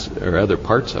other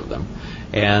parts of them,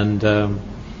 and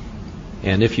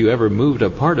if you ever moved a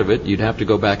part of it, you'd have to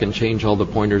go back and change all the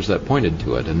pointers that pointed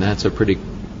to it, and that's a pretty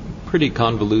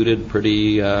convoluted,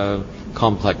 pretty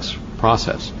complex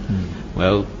process.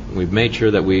 Well, we've made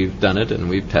sure that we've done it and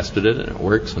we've tested it and it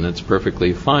works and it's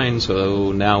perfectly fine.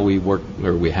 So now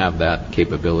we have that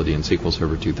capability in SQL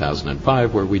Server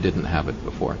 2005 where we didn't have it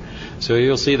before. So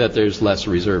you'll see that there's less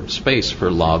reserved space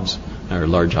for LOBs or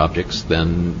large objects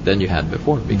than you had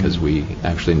before, because we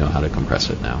actually know how to compress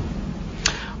it now.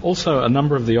 Also, a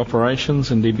number of the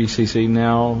operations in DBCC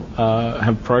now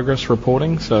have progress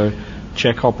reporting. So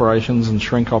check operations and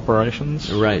shrink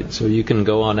operations. Right. So you can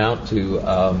go on out to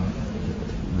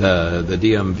the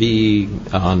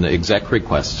DMV on exec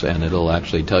requests, and it'll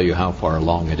actually tell you how far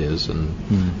along it is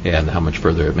and how much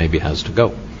further it maybe has to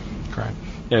go. Great.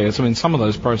 Yeah, I mean, some of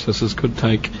those processes could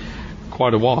take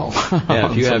quite a while.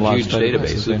 Yeah, if you have huge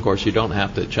databases, of course, you don't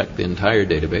have to check the entire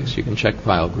database. You can check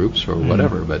file groups or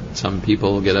whatever, but some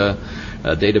people get a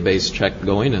database check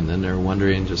going, and then they're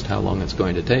wondering just how long it's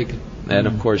going to take. And,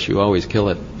 of course, you always kill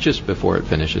it just before it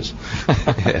finishes.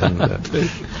 and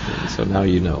so now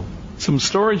you know. some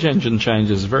storage engine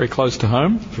changes very close to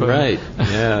home. Right.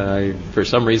 Yeah. For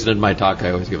some reason in my talk, I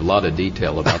always give a lot of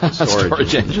detail about the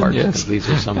storage engine parts. Yes. These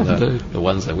are some of the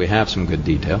ones that we have some good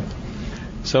detail.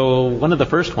 So one of the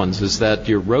first ones is that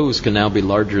your rows can now be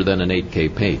larger than an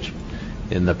 8K page.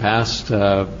 In the past,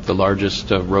 the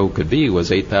largest row could be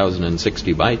was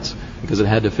 8,060 bytes because it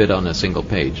had to fit on a single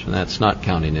page, and that's not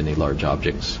counting any large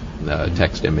objects,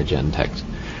 text, image, and text.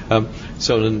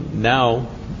 So now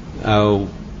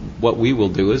what we will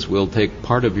do is we'll take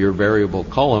part of your variable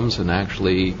columns and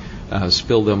actually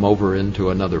spill them over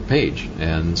into another page.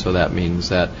 And so that means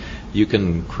that you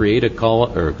can create a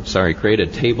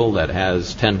table that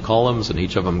has 10 columns, and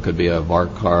each of them could be a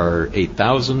varchar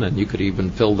 8000, and you could even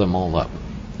fill them all up.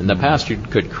 In the past, you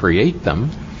could create them,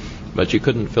 but you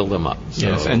couldn't fill them up. So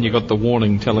yes, and you got the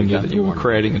warning telling you that you were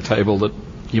creating a table that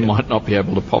you might not be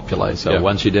able to populate. So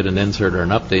once you did an insert or an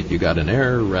update, you got an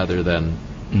error rather than,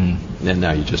 and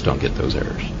now you just don't get those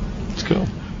errors. That's cool.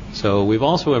 So we've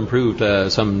also improved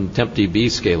some TempDB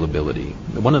scalability.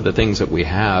 One of the things that we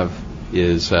have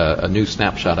is a new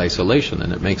snapshot isolation,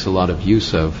 and it makes a lot of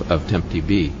use of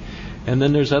TempDB. And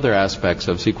then there's other aspects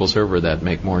of SQL Server that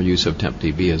make more use of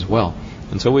TempDB as well.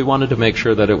 And so we wanted to make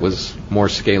sure that it was more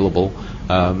scalable,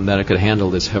 that it could handle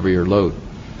this heavier load.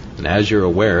 And as you're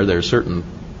aware, there are certain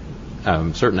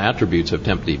attributes of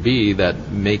TempDB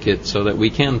that make it so that we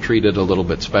can treat it a little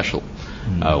bit special.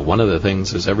 One of the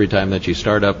things is every time that you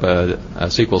start up a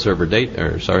SQL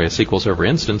Server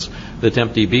instance, the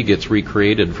TempDB gets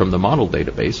recreated from the model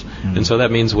database, and so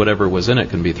that means whatever was in it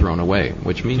can be thrown away,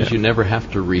 which means you never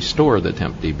have to restore the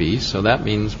TempDB. So that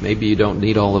means maybe you don't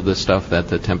need all of the stuff that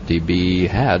the TempDB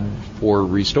had for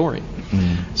restoring.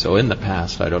 So in the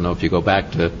past, I don't know if you go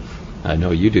back to, I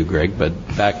know you do, Greg, but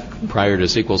back prior to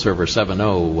SQL Server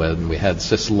 7.0 when we had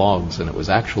syslogs and it was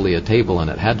actually a table and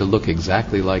it had to look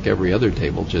exactly like every other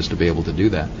table just to be able to do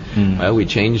that. Well, we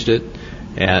changed it,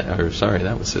 that was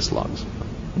syslogs.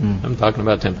 I'm talking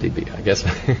about TempDB, I guess.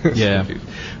 Yeah.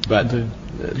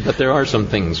 But there are some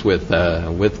things with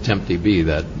TempDB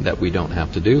that we don't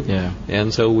have to do,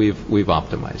 and so we've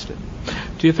optimized it.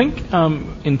 Do you think,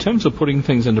 in terms of putting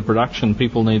things into production,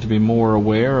 people need to be more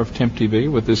aware of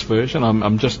TempDB with this version?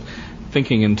 I'm just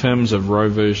thinking in terms of row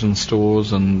version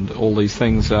stores and all these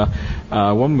things.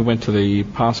 When we went to the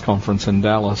PASS conference in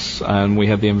Dallas and we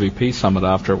had the MVP summit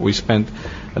after it, we spent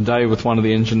a day with one of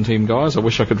the engine team guys, I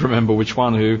wish I could remember which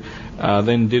one, who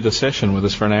then did a session with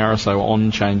us for an hour or so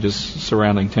on changes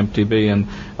surrounding TempDB, and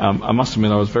I must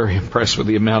admit I was very impressed with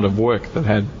the amount of work that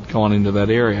had gone into that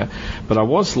area. But I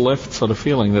was left sort of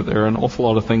feeling that there are an awful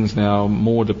lot of things now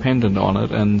more dependent on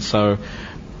it, and so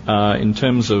in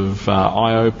terms of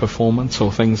I/O performance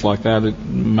or things like that, it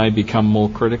may become more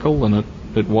critical than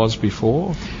it was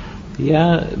before.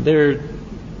 Yeah,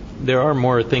 there are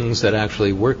more things that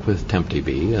actually work with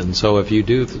TempDB, and so if you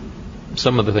do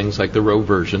some of the things like the row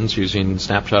versions using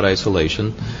snapshot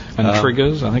isolation. And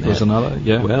triggers, I think was another,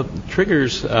 Well,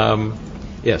 triggers,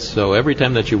 yes, so every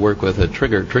time that you work with a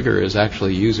trigger is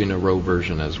actually using a row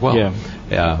version as well,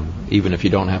 even if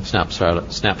you don't have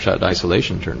snapshot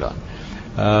isolation turned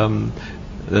on.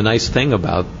 The nice thing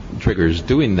about triggers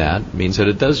doing that means that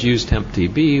it does use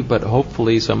TempDB, but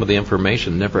hopefully some of the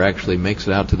information never actually makes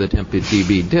it out to the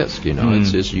TempDB disk.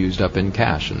 It's just used up in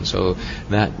cache, and so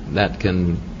that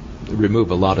can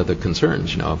remove a lot of the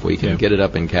concerns. If we can get it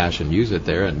up in cache and use it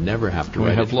there and never have to write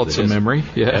it. We have lots of memory,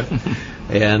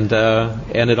 and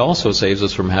it also saves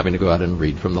us from having to go out and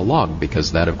read from the log,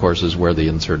 because that, of course, is where the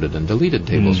inserted and deleted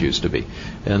tables used to be.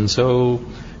 And so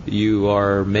you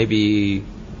are maybe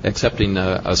accepting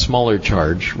a smaller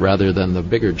charge rather than the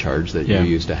bigger charge that you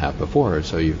used to have before.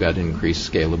 So you've got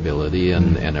increased scalability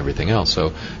and everything else.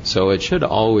 So it should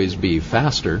always be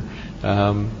faster,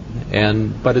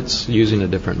 but it's using a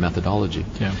different methodology.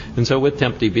 And so with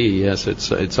TempDB, yes,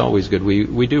 it's always good.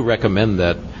 We do recommend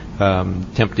that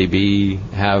TempDB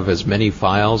have as many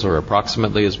files or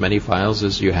approximately as many files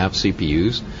as you have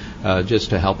CPUs,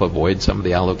 just to help avoid some of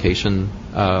the allocation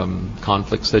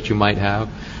conflicts that you might have.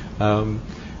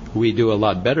 We do a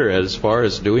lot better as far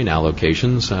as doing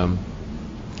allocations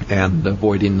and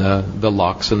avoiding the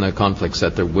locks and the conflicts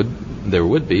that there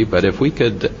would be. But if we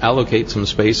could allocate some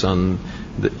space on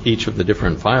each of the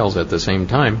different files at the same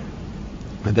time,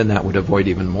 then that would avoid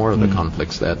even more of the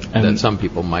conflicts that some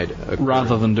people might occur.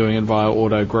 Rather than doing it via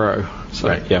auto-grow. So,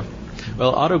 right.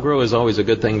 Well, auto-grow is always a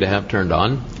good thing to have turned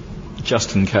on.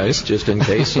 Just in case,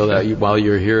 so that while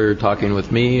you're here talking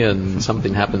with me and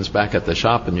something happens back at the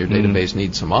shop and your database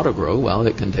needs some auto-grow, well,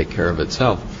 it can take care of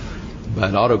itself.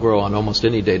 But auto-grow on almost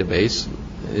any database,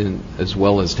 as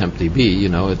well as TempDB,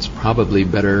 it's probably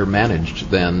better managed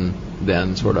than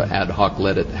then sort of ad hoc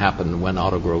let it happen when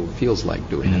AutoGrow feels like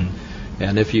doing it.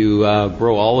 And if you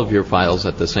grow all of your files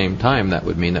at the same time, that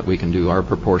would mean that we can do our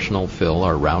proportional fill,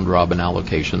 our round-robin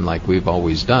allocation like we've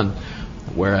always done.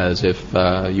 Whereas if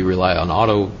you rely on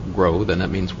AutoGrow, then that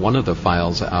means one of the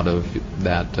files out of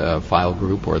that file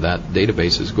group or that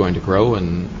database is going to grow,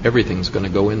 and everything's going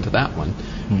to go into that one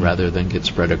rather than get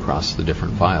spread across the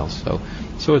different files.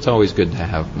 So it's always good to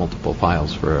have multiple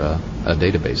files for a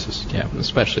databases,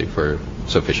 especially for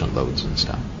sufficient loads and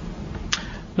stuff.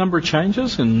 Number of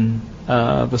changes in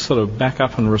the sort of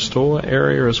backup and restore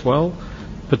area as well,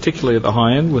 particularly at the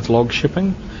high end with log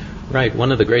shipping. Right.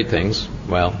 One of the great things,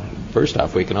 well, first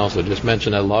off, we can also just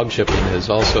mention that log shipping is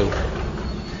also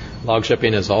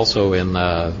in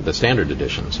the standard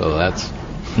edition. So that's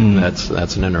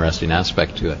an interesting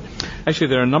aspect to it. Actually,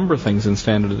 there are a number of things in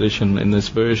standard edition in this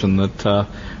version that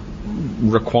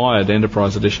required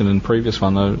enterprise edition in previous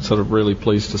one. I'm sort of really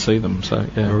pleased to see them. So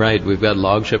yeah. Right. We've got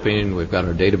log shipping. We've got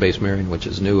our database mirroring, which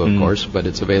is new, of course, but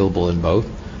it's available in both.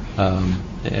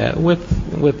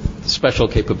 With special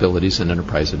capabilities in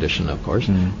Enterprise Edition, of course,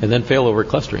 and then failover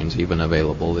clustering is even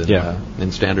available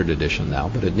in Standard Edition now,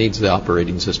 but it needs the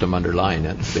operating system underlying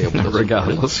it to be able to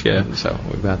regardless, and so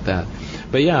we've got that.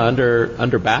 But yeah,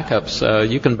 under backups,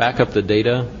 you can back up the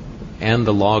data and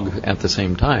the log at the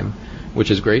same time,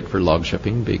 which is great for log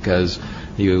shipping because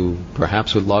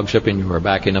perhaps with log shipping you are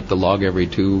backing up the log every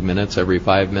 2 minutes, every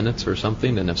 5 minutes or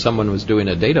something, and if someone was doing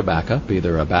a data backup,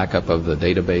 either a backup of the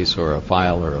database or a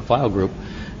file group,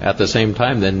 at the same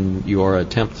time, then your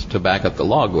attempt to back up the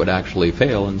log would actually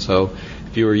fail, and so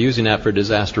if you were using that for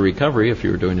disaster recovery, if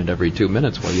you were doing it every 2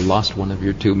 minutes, well, you lost one of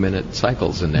your 2-minute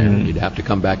cycles in there, and you'd have to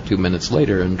come back 2 minutes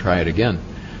later and try it again.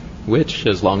 Which,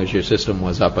 as long as your system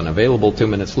was up and available 2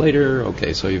 minutes later,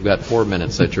 okay, so you've got 4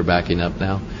 minutes that you're backing up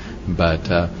now.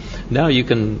 But now you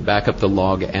can back up the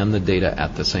log and the data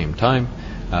at the same time.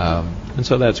 And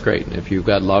so that's great. If you've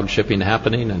got log shipping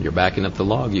happening and you're backing up the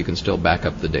log, you can still back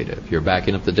up the data. If you're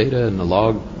backing up the data and the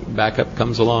log backup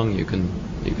comes along, you can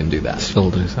do that. Still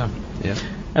do so. Yeah.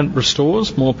 And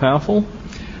restores more powerful?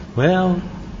 Well,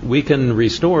 we can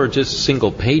restore just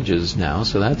single pages now,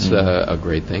 so that's a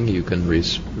great thing. You can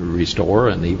restore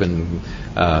and even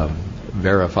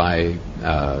verify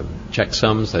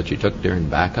checksums that you took during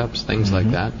backups, things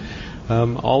like that.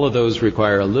 All of those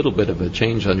require a little bit of a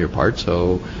change on your part.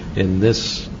 So in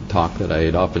this talk that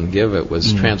I'd often give, it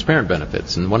was transparent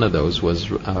benefits, and one of those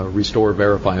was restore,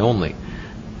 verify only.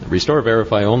 Restore,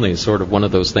 verify only is sort of one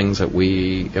of those things that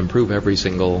we improve every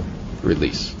single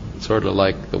release. It's sort of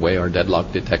like the way our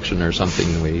deadlock detection or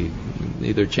something, we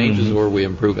either changes or we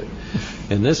improve it.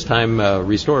 And this time,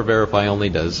 restore, verify only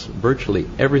does virtually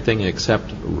everything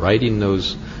except writing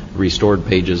those restored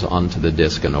pages onto the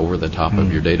disk and over the top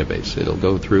of your database. It'll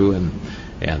go through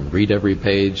and read every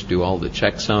page, do all the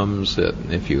checksums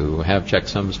if you have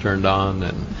checksums turned on,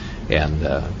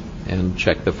 and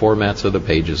check the formats of the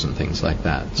pages and things like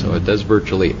that. So it does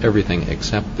virtually everything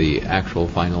except the actual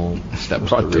final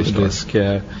steps right to the disk.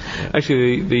 Yeah.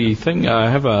 Actually, the thing, I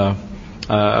have a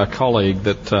colleague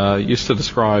that used to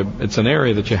describe, it's an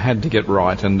area that you had to get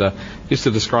right, and used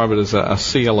to describe it as a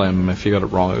CLM if you got it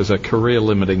wrong. It was a career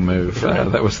limiting move.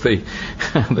 That was the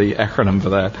the acronym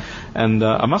for that. And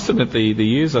I must admit, the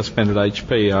years I spent at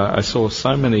HP, I saw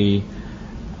so many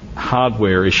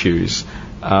hardware issues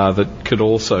that could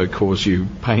also cause you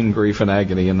pain, grief, and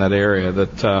agony in that area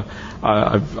that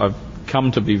I've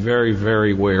come to be very,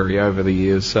 very wary over the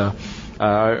years.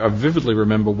 I vividly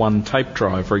remember one tape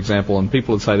drive, for example, and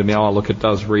people would say to me, oh, look, it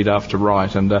does read after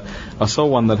write. And I saw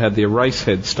one that had the erase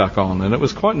head stuck on, and it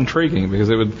was quite intriguing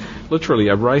because it would literally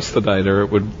erase the data,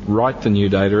 it would write the new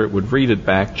data, it would read it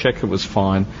back, check it was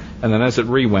fine, and then as it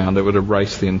rewound, it would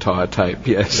erase the entire tape.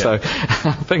 So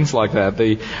things like that.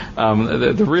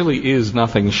 There really is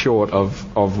nothing short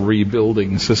of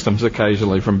rebuilding systems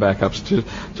occasionally from backups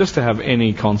just to have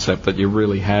any concept that you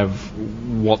really have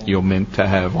what you're meant to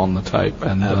have on the tape.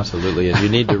 And absolutely, and you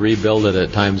need to rebuild it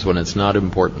at times when it's not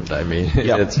important. I mean,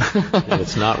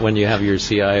 it's not when you have your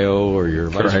CIO or your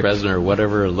vice president or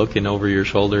whatever looking over your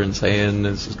shoulder and saying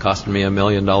this is costing me $1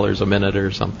 million a minute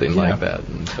or something like that.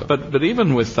 And so. But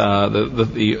even with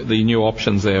the new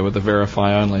options there with the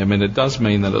verify only, I mean, it does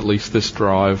mean that at least this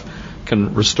drive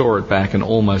can restore it back and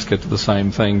almost get to the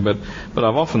same thing. But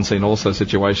I've often seen also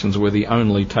situations where the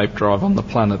only tape drive on the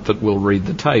planet that will read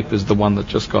the tape is the one that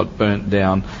just got burnt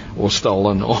down or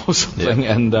stolen or something.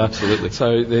 Yeah, and absolutely.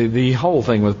 So the whole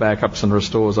thing with backups and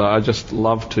restores, I just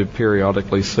love to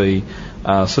periodically see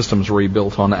systems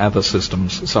rebuilt on other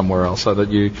systems somewhere else, so that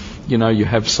you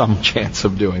have some chance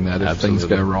of doing that if things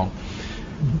go wrong.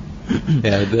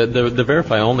 Yeah, the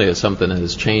verify only is something that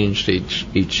has changed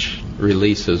each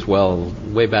release as well.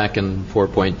 Way back in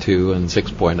 4.2 and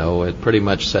 6.0, it pretty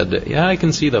much said that, yeah, I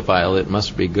can see the file, it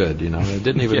must be good. It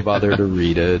didn't even bother to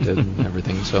read it and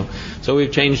everything. So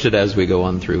we've changed it as we go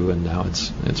on through, and now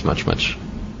it's much.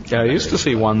 Yeah, I used to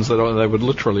see ones that they would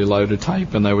literally load a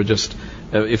tape, and they would just,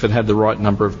 if it had the right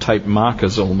number of tape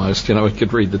markers almost, it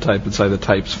could read the tape and say the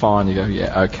tape's fine. You go,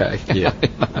 yeah, okay. Yeah.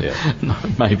 No,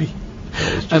 maybe.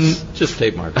 Just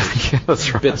tape markers. Yeah,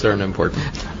 that's right. Bits aren't important.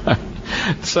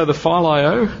 So the file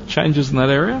I/O changes in that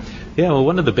area? Yeah, well,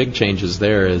 one of the big changes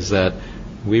there is that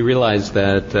we realized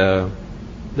that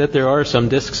there are some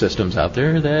disk systems out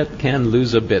there that can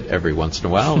lose a bit every once in a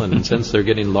while, and since they're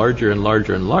getting larger and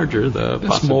larger and larger, the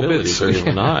possibilities are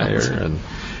even higher.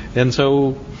 And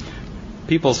so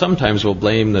people sometimes will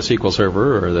blame the SQL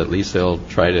Server, or at least they'll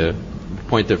try to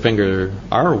point their finger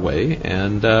our way,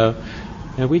 and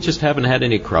we just haven't had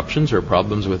any corruptions or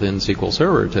problems within SQL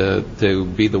Server to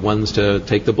be the ones to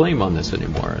take the blame on this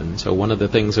anymore. And so one of the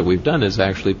things that we've done is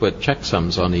actually put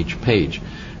checksums on each page.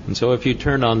 And so if you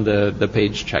turn on the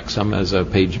page checksum as a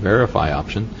page verify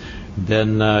option,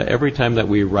 then every time that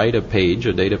we write a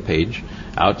data page,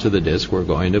 out to the disk, we're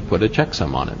going to put a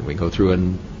checksum on it. We go through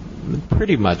and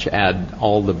pretty much add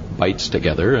all the bytes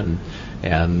together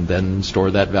and then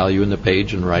store that value in the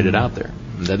page and write it out there.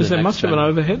 Is there much of an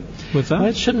overhead with that? Well,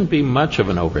 it shouldn't be much of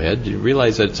an overhead. You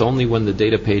realize that it's only when the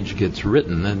data page gets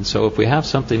written, and so if we have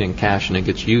something in cache and it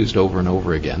gets used over and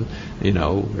over again,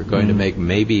 we're going to make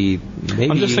maybe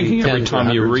I'm just thinking every time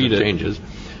you read it changes.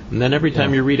 And then every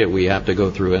time you read it, we have to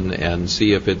go through and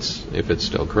see if it's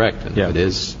still correct. And if it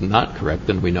is not correct,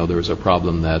 then we know there was a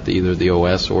problem that either the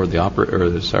OS or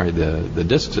the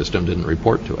disk system didn't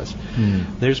report to us.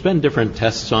 There's been different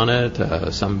tests on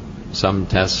it. Some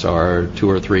tests are 2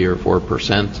 or 3 or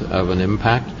 4% of an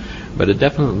impact, but it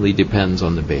definitely depends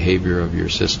on the behavior of your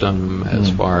system as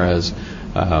far as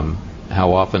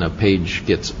how often a page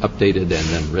gets updated and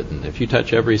then written. If you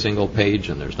touch every single page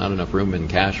and there's not enough room in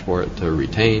cache for it to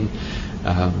retain,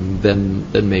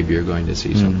 then maybe you're going to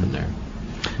see something there.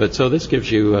 But so this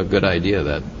gives you a good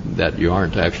idea that you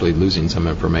aren't actually losing some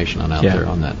information out there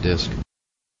on that disk.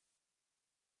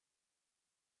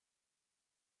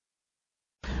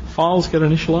 Files get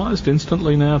initialized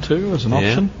instantly now too as an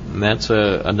option? And that's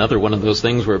another one of those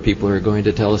things where people are going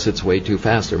to tell us it's way too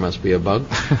fast, there must be a bug.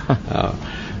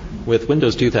 With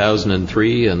Windows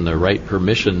 2003 and the right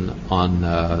permission on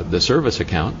the service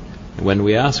account, when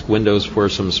we ask Windows for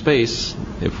some space,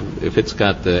 if it's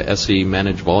got the SE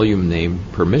manage volume name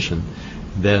permission,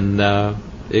 then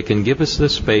it can give us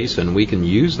this space and we can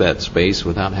use that space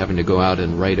without having to go out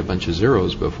and write a bunch of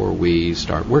zeros before we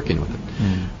start working with it.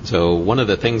 So one of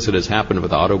the things that has happened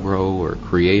with AutoGrow or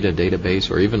create a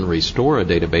database or even restore a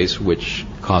database which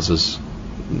causes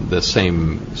the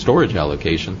same storage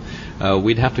allocation,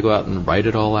 we'd have to go out and write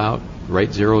it all out,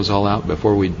 write zeros all out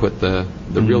before we'd put the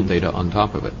real data on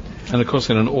top of it. And of course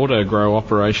in an auto-grow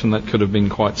operation that could have been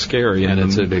quite scary. And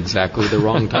it's at exactly the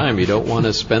wrong time. You don't want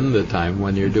to spend the time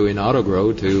when you're doing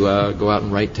auto-grow to go out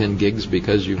and write 10 gigs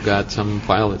because you've got some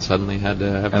file that suddenly had to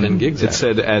have 10 gigs. It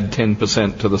said add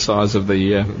 10% to the size of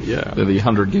the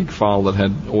 100 gig file that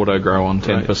had auto-grow on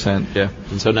 10%. Right.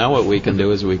 And so now what we can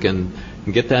do is we can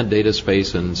get that data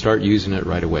space and start using it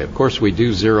right away. Of course, we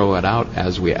do zero it out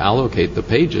as we allocate the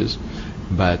pages,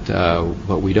 but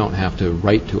we don't have to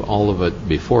write to all of it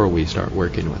before we start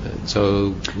working with it.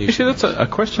 So actually, that's a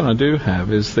question I do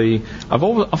have. I've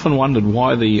often wondered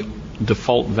why the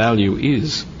default value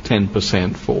is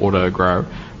 10% for auto-grow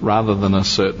rather than a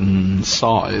certain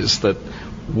size that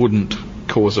wouldn't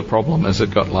cause a problem as it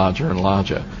got larger and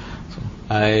larger.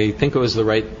 I think it was the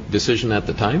right decision at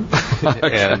the time.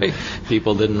 And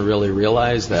people didn't really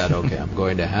realize that, I'm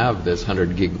going to have this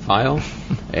 100 gig file,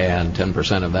 and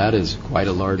 10% of that is quite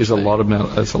a large thing. It's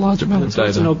a large amount of data.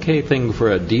 It's an okay thing for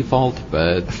a default,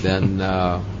 but then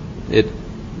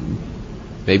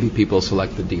maybe people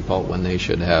select the default when they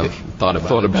should have thought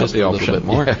about it just a little bit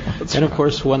more. And of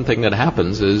course, one thing that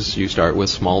happens is you start with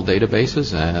small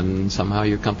databases, and somehow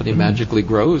your company magically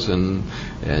grows, and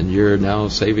you're now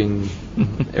saving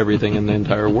everything in the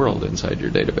entire world inside your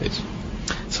database.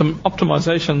 Some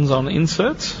optimizations on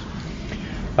inserts?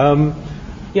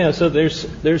 So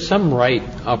there's some write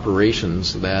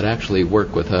operations that actually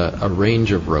work with a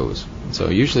range of rows. So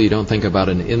usually you don't think about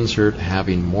an insert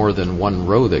having more than one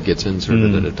row that gets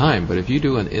inserted at a time. But if you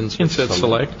do an insert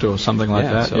select or something like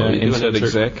that, so insert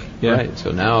exec. Yeah. Right.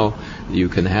 So now you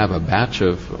can have a batch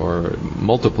of or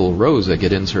multiple rows that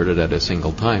get inserted at a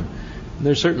single time.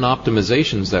 there's certain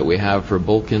optimizations that we have for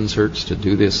bulk inserts to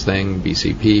do this thing,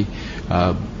 BCP,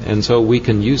 and so we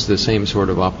can use the same sort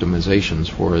of optimizations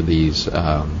for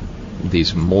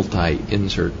these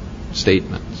multi-insert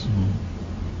statements.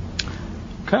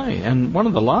 Okay, and one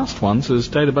of the last ones is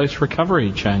database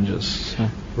recovery changes.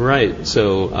 Right,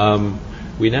 so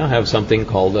we now have something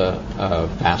called a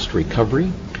fast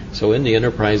recovery. So in the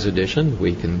Enterprise Edition,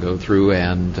 we can go through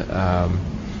and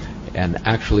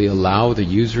actually allow the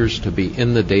users to be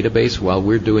in the database while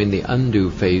we're doing the undo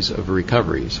phase of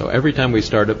recovery. So every time we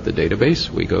start up the database,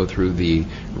 we go through the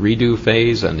redo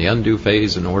phase and the undo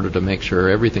phase in order to make sure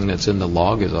everything that's in the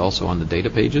log is also on the data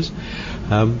pages.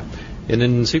 And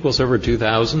in SQL Server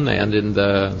 2000 and in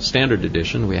the Standard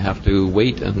Edition, we have to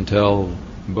wait until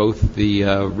both the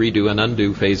redo and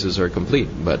undo phases are complete.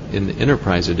 But in the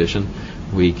Enterprise Edition,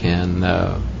 we can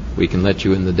let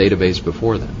you in the database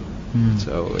before then.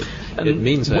 So it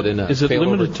means that in a is it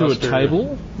limited to a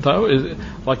table though?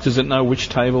 Does it know which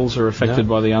tables are affected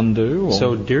by the undo? Or?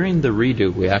 So during the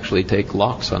redo, we actually take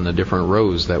locks on the different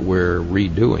rows that we're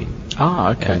redoing.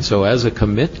 Okay. And so as a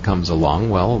commit comes along,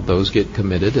 well, those get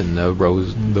committed and the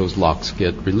rows, those locks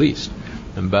get released.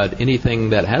 But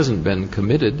anything that hasn't been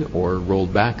committed or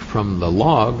rolled back from the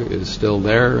log is still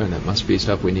there, and it must be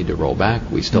stuff we need to roll back.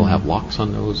 We still have locks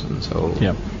on those, and so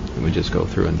we just go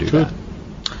through and do that.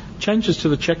 Changes to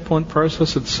the checkpoint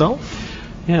process itself?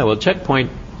 Yeah, well,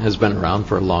 checkpoint has been around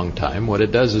for a long time. What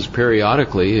it does is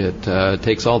periodically it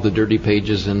takes all the dirty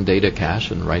pages in data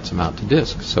cache and writes them out to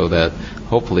disk so that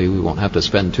hopefully we won't have to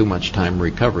spend too much time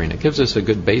recovering. It gives us a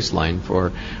good baseline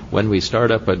for when we start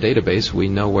up a database, we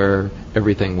know where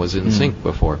everything was in sync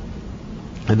before.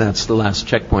 And that's the last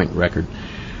checkpoint record.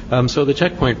 So the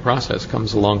checkpoint process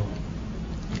comes along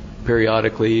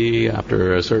periodically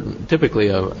after a certain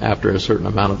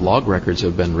amount of log records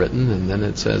have been written, and then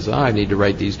it says, I need to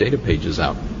write these data pages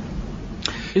out.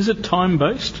 Is it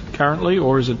time-based currently,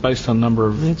 or is it based on number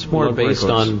of It's more based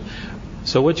on...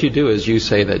 So what you do is you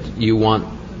say that you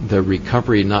want the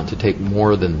recovery not to take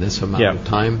more than this amount of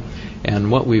time,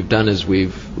 and what we've done is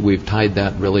we've tied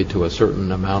that really to a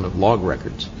certain amount of log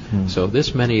records. So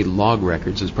this many log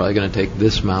records is probably going to take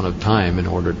this amount of time in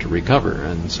order to recover.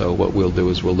 And so what we'll do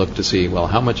is we'll look to see, well,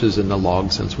 how much is in the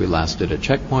log since we last did a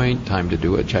checkpoint, time to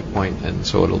do a checkpoint, and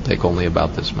so it'll take only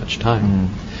about this much time.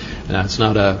 And that's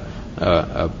not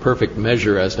a perfect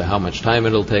measure as to how much time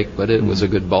it'll take, but it was a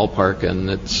good ballpark, and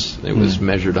it was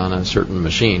measured on a certain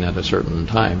machine at a certain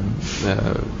time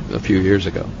a few years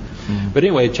ago. But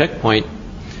anyway, checkpoint...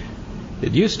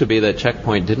 It used to be that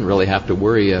checkpoint didn't really have to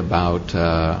worry about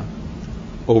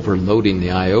overloading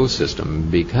the I.O. system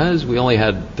because we only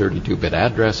had 32-bit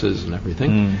addresses and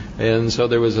everything. And so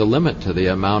there was a limit to the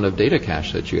amount of data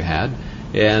cache that you had.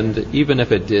 And even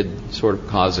if it did sort of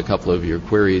cause a couple of your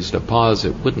queries to pause,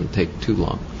 it wouldn't take too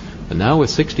long. But now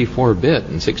with 64-bit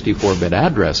and 64-bit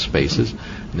address spaces,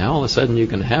 now all of a sudden you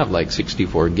can have like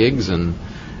 64 gigs, and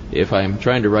if I'm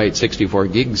trying to write 64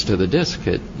 gigs to the disk,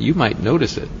 you might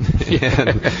notice it.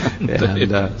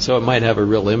 and so it might have a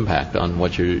real impact on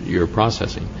what you're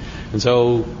processing. And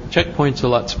so Checkpoint's a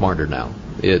lot smarter now.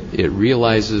 It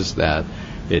realizes that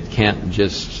it can't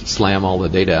just slam all the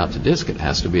data out to disk. It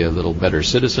has to be a little better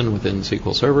citizen within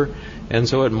SQL Server. And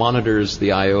so it monitors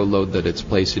the I.O. load that it's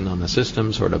placing on the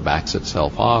system, sort of backs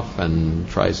itself off, and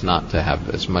tries not to have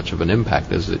as much of an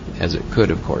impact as it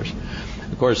could, of course.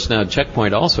 Of course, now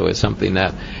Checkpoint also is something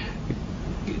that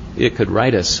it could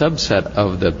write a subset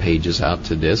of the pages out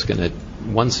to disk, and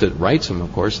once it writes them,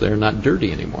 of course, they're not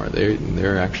dirty anymore.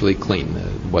 They're actually clean.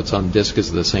 What's on disk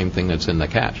is the same thing that's in the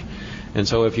cache. And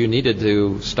so if you needed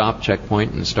to stop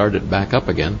Checkpoint and start it back up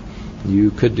again,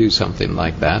 you could do something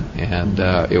like that, and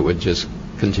it would just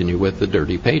continue with the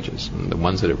dirty pages. And the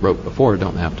ones that it wrote before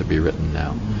don't have to be written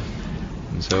now.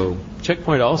 And so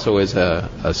Checkpoint also is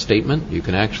a statement. You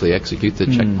can actually execute the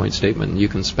checkpoint statement, and you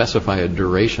can specify a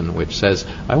duration which says,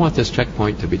 I want this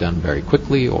checkpoint to be done very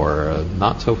quickly or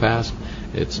not so fast.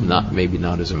 It's maybe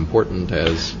not as important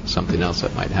as something else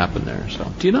that might happen there.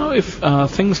 So, do you know if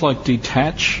things like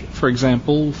detach, for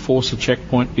example, force a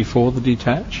checkpoint before the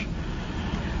detach?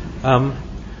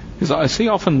 Because I see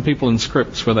often people in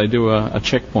scripts where they do a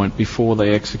checkpoint before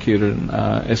they execute an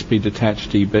SP detach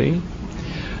DB.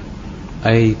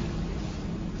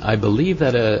 I believe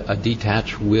that a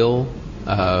detach will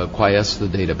quiesce the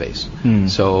database.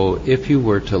 So if you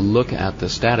were to look at the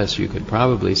status, you could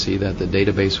probably see that the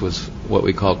database was what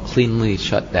we call cleanly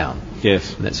shut down.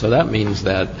 Yes. So that means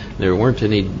that there weren't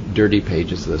any dirty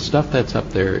pages. The stuff that's up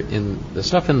there the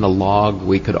stuff in the log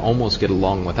we could almost get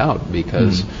along without,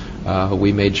 because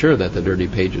we made sure that the dirty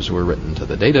pages were written to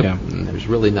the data, and there's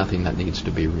really nothing that needs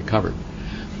to be recovered.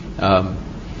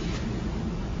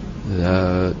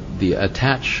 The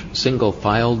attach single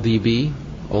file DB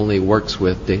only works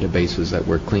with databases that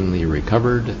were cleanly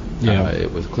recovered.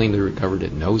 It was cleanly recovered.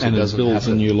 It knows and it doesn't builds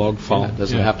have a new log file. It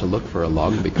doesn't have to look for a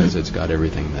log because it's got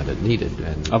everything that it needed.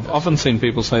 And I've often seen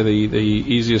people say the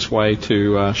easiest way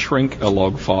to shrink a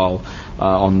log file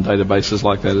on databases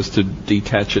like that is to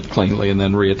detach it cleanly and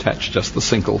then reattach just the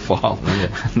single file.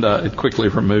 And it quickly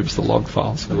removes the log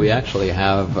files. So we actually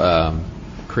have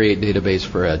create database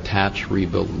for attach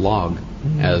rebuild log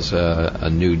as a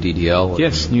new DDL.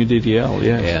 Yes, new DDL,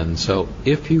 yeah. And so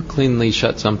if you cleanly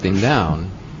shut something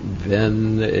down,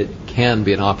 then it can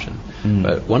be an option.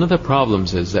 But one of the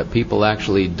problems is that people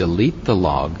actually delete the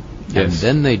log, and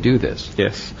then they do this.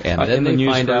 Yes. And then in the they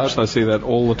news find groups, out. I see that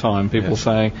all the time. People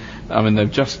saying,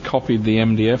 they've just copied the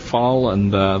MDF file,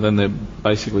 and then they're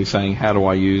basically saying, how do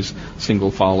I use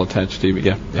single file attached DB?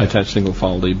 Attach single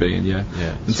file DB,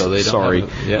 and So they don't sorry.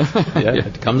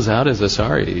 It comes out as a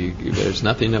sorry. There's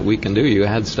nothing that we can do. You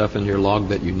had stuff in your log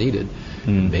that you needed.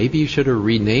 Maybe you should have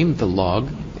renamed the log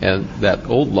and that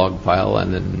old log file,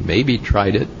 and then maybe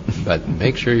tried it, but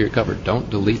make sure you're covered. Don't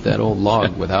delete that old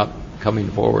log without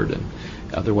coming forward, and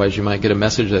otherwise you might get a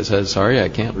message that says, sorry, I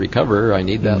can't recover, I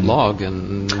need that log,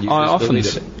 and you I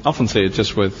just often see it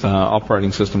just with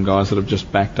operating system guys that have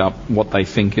just backed up what they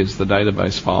think is the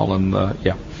database file, and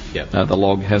the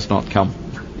log has not come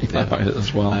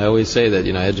as well. I always say that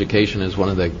education is one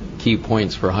of the key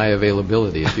points for high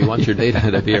availability. If you want your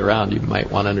data to be around, you might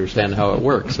want to understand how it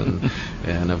works, and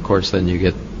of course then you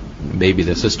get maybe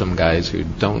the system guys who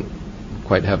don't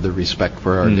quite have the respect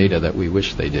for our data that we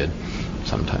wish they did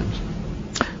sometimes.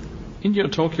 In your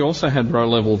talk, you also had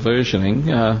row-level versioning.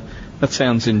 That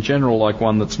sounds in general like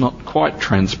one that's not quite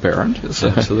transparent.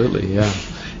 Absolutely,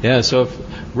 yeah. So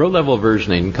row-level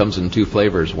versioning comes in two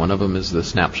flavors. One of them is the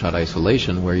snapshot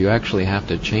isolation, where you actually have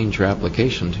to change your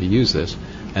application to use this.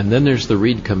 And then there's the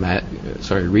read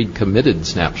committed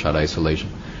snapshot isolation.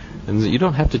 And you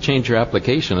don't have to change your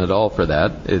application at all for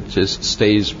that. It just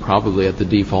stays probably at the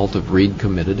default of read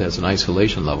committed as an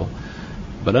isolation level.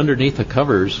 But underneath the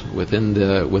covers within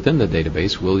the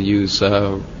database, we'll use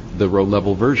the row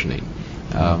level versioning.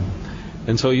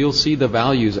 And so you'll see the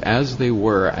values as they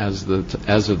were as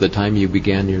of the time you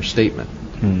began your statement.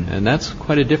 And that's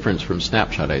quite a difference from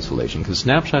snapshot isolation, because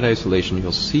snapshot isolation,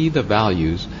 you'll see the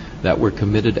values that were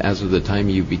committed as of the time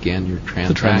you began your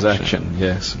transaction. The transaction,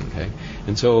 yes. Okay.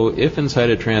 And so if inside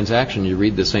a transaction you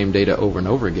read the same data over and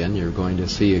over again, you're going to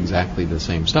see exactly the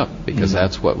same stuff, because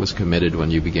that's what was committed when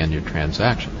you began your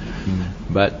transaction.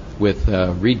 But with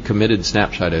read committed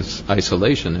snapshot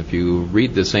isolation, if you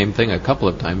read the same thing a couple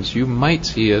of times, you might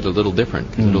see it a little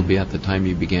different, because it'll be at the time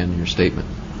you began your statement.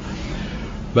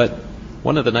 But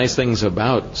one of the nice things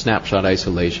about snapshot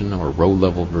isolation or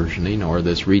row-level versioning or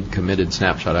this read-committed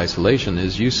snapshot isolation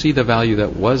is you see the value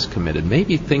that was committed.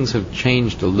 Maybe things have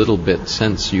changed a little bit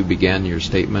since you began your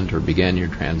statement or began your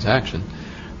transaction.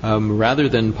 Rather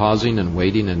than pausing and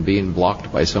waiting and being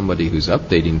blocked by somebody who's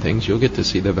updating things, you'll get to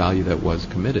see the value that was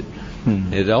committed.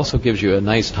 It also gives you a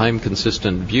nice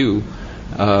time-consistent view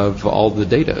of all the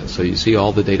data. So you see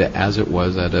all the data as it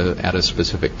was at a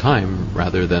specific time,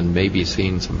 rather than maybe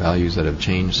seeing some values that have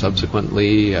changed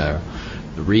subsequently,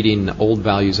 reading old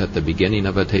values at the beginning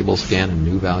of a table scan and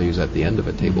new values at the end of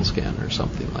a table scan or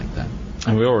something like that.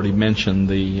 And we already mentioned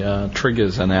the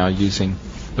triggers are now using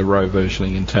the row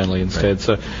versioning internally instead. Right.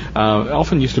 So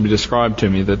often used to be described to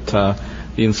me that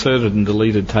the inserted and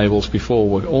deleted tables before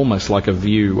were almost like a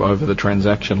view over the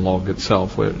transaction log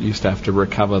itself, where it used to have to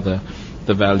recover the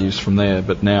values from there,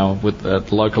 but now with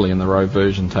locally in the row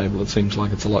version table, it seems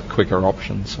like it's a lot quicker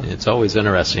option. So. It's always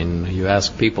interesting. You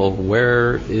ask people,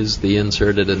 where is the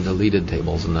inserted and deleted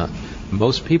tables? And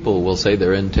most people will say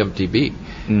they're in TempDB,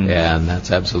 and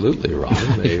that's absolutely wrong.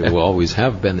 They will always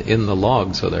have been in the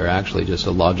log, so they're actually just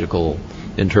a logical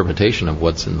interpretation of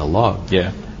what's in the log.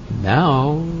 Yeah.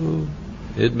 Now,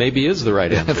 it maybe is the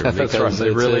right answer. That's right.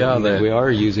 They really are there. We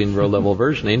are using row-level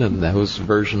versioning, and those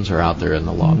versions are out there in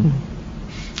the log.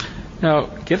 Now,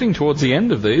 getting towards the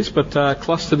end of these, but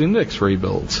clustered index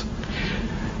rebuilds.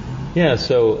 Yeah,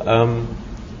 so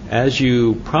as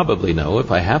you probably know,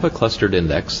 if I have a clustered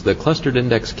index, the clustered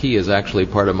index key is actually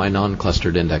part of my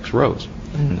non-clustered index rows.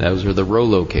 Those are the row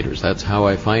locators. That's how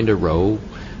I find a row.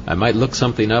 I might look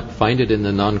something up, find it in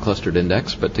the non-clustered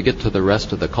index, but to get to the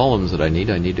rest of the columns that I need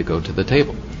to go to the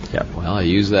table. Well, I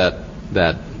use that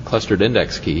clustered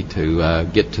index key to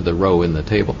get to the row in the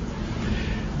table.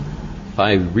 If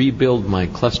I rebuild my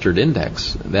clustered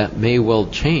index, that may well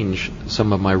change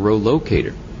some of my row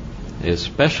locator,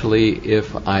 especially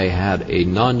if I had a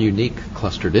non-unique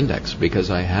clustered index, because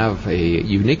I have a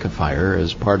uniqueifier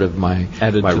as part of my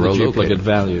added my to row the duplicate locator.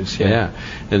 values. Yeah,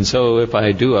 and so if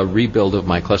I do a rebuild of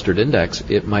my clustered index,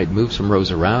 it might move some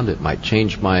rows around. It might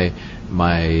change my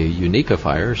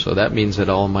uniqueifier, so that means that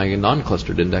all my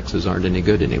non-clustered indexes aren't any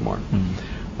good anymore.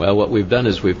 Well, what we've done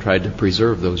is we've tried to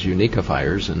preserve those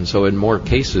uniqueifiers, and so in more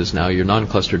cases now your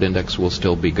non-clustered index will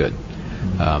still be good.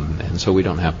 And so we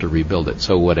don't have to rebuild it.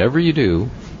 So whatever you do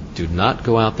not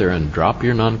go out there and drop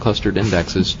your non-clustered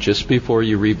indexes just before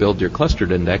you rebuild your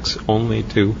clustered index, only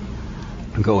to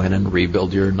go in and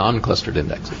rebuild your non-clustered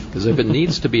index. Because if it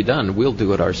needs to be done, we'll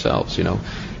do it ourselves.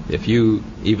 If you,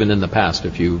 even in the past,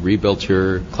 if you rebuilt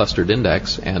your clustered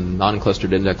index and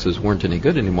non-clustered indexes weren't any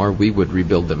good anymore, we would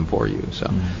rebuild them for you.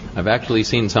 So I've actually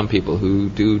seen some people who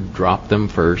do drop them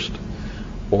first,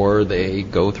 or they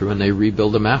go through and they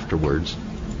rebuild them afterwards,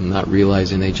 not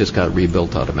realizing they just got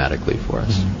rebuilt automatically for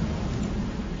us.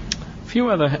 A few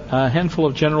other handful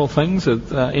of general things.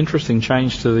 Interesting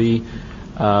change to the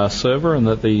server, and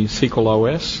that the SQL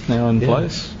OS now in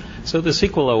place. So the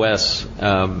SQL OS,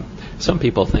 some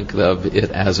people think of it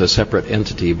as a separate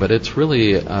entity, but it's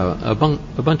really a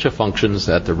bunch of functions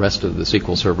that the rest of the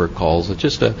SQL Server calls. It's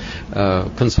just a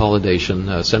consolidation,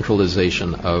 a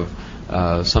centralization of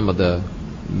some of the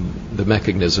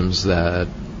mechanisms that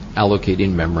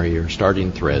allocating memory or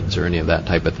starting threads or any of that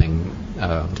type of thing.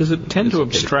 Does it tend to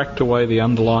abstract away the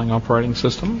underlying operating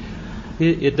system?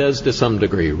 It does to some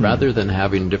degree. Rather than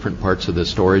having different parts of the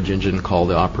storage engine called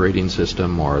the operating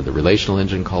system or the relational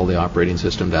engine called the operating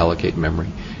system to allocate memory,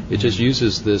 it just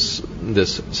uses this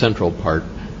central part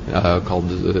called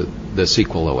the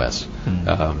SQL OS.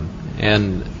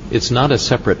 And it's not a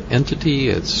separate entity,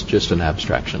 it's just an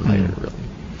abstraction layer, really.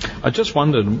 I just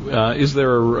wondered, is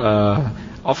there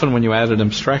often when you add an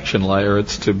abstraction layer,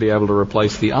 it's to be able to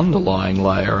replace the underlying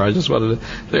layer. I just wondered,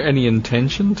 is there any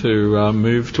intention to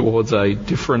move towards a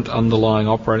different underlying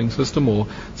operating system or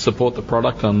support the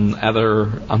product on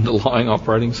other underlying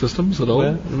operating systems at all?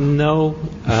 Well, no.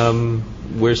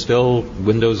 We're still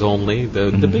Windows only.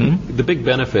 The big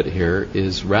benefit here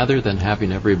is, rather than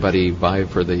having everybody vie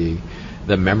for the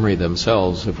memory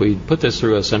themselves, if we put this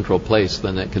through a central place,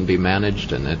 then it can be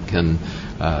managed, and it can,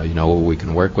 we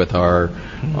can work with our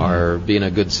being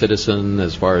a good citizen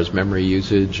as far as memory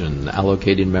usage and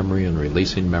allocating memory and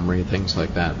releasing memory, things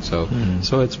like that. So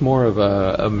it's more of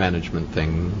a management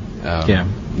thing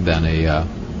than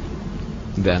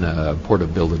a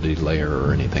portability layer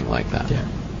or anything like that. Yeah.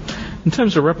 In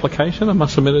terms of replication, I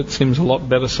must admit it seems a lot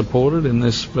better supported in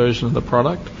this version of the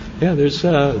product. Yeah,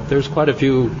 there's quite a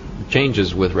few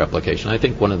changes with replication. I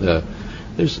think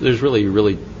there's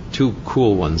really two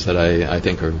cool ones that I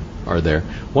think are there.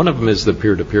 One of them is the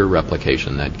peer-to-peer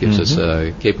replication that gives us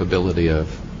a capability of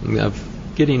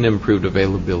getting improved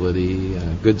availability,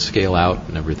 good scale out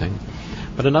and everything.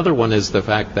 But another one is the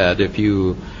fact that if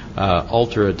you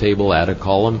alter a table, add a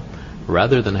column,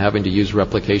 rather than having to use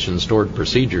replication stored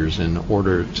procedures in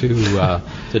order to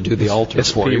do the alter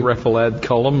for you. SP refl add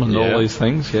column and all these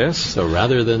things, yes. So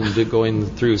rather than going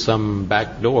through some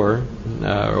back door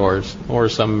or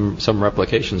some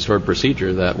replication stored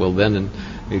procedure that will then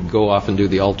go off and do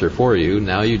the alter for you,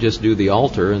 now you just do the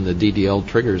alter, and the DDL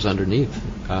triggers underneath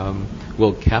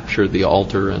will capture the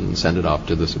alter and send it off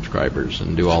to the subscribers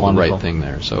and do all the right thing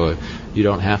there. So you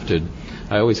don't have to.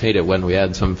 I always hate it when we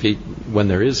add when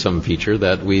there is some feature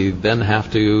that we then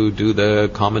have to do the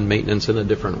common maintenance in a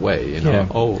different way. In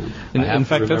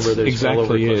fact, that's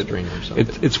exactly it.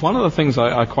 It's one of the things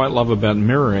I quite love about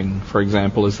mirroring, for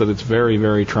example, is that it's very,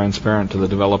 very transparent to the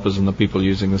developers and the people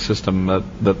using the system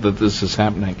that this is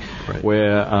happening. Right.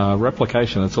 Where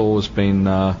replication, it's always been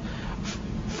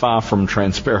far from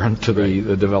transparent to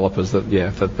the developers that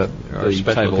the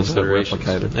tables are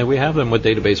replicated. And we have them with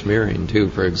database mirroring too.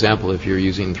 For example, if you're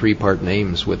using 3-part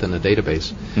names within a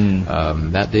database,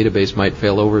 that database might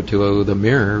fail over to the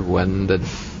mirror when the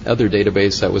other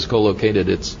database that was co-located,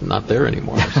 it's not there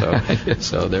anymore.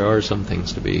 So there are some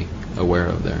things to be aware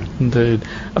of there. Indeed.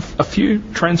 A few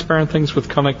transparent things with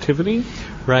connectivity?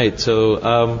 Right.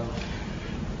 So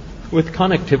with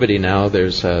connectivity now,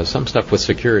 there's some stuff with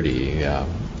security.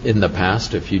 In the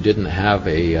past, if you didn't have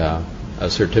a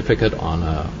certificate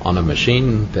on a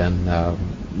machine,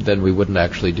 then we wouldn't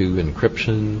actually do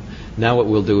encryption. Now what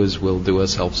we'll do is we'll do a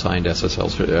self-signed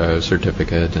SSL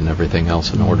certificate and everything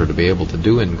else in order to be able to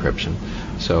do encryption.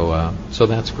 So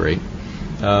that's great.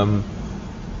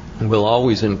 We'll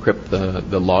always encrypt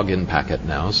the login packet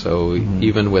now, so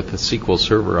even with the SQL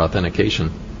Server authentication,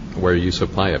 where you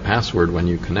supply a password when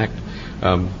you connect,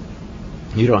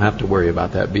 you don't have to worry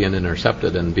about that being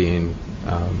intercepted and being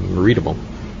readable.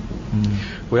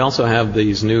 We also have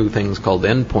these new things called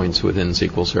endpoints within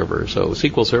SQL Server. So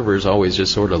SQL Server has always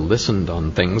just sort of listened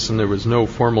on things, and there was no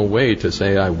formal way to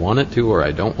say I want it to or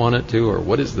I don't want it to, or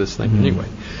what is this thing anyway.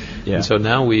 Yeah. And so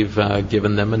now we've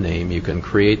given them a name. You can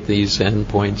create these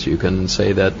endpoints. You can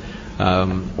say that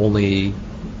only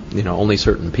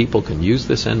certain people can use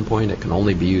this endpoint. It can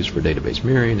only be used for database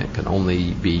mirroring. It can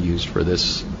only be used for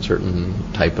this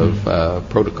certain type of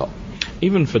protocol.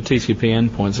 Even for TCP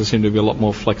endpoints, there seems to be a lot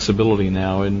more flexibility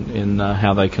now in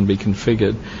how they can be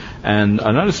configured. And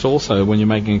I noticed also when you're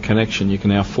making a connection, you can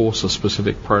now force a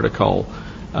specific protocol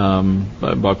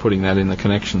by putting that in the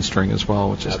connection string as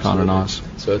well, which is kind of nice.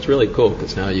 So it's really cool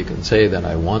because now you can say that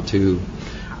I want to.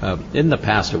 In the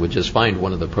past, it would just find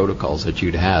one of the protocols that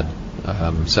you'd had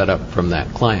set up from that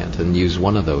client and use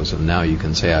one of those, and now you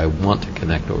can say I want to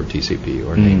connect over TCP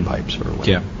or name pipes or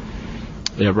whatever.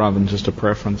 Yeah, rather than just a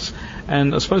preference.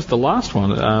 And I suppose the last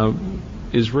one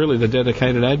is really the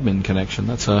dedicated admin connection.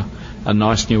 That's a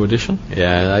nice new addition.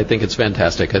 Yeah, I think it's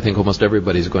fantastic. I think almost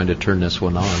everybody's going to turn this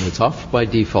one on. It's off by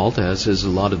default, as is a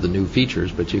lot of the new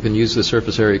features, but you can use the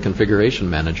Surface Area Configuration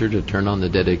Manager to turn on the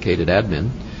dedicated admin.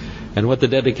 And what the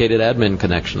dedicated admin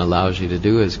connection allows you to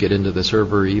do is get into the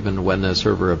server even when the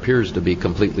server appears to be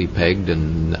completely pegged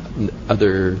and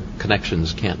other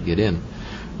connections can't get in.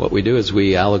 What we do is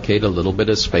we allocate a little bit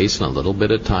of space and a little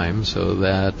bit of time so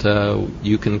that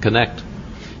you can connect.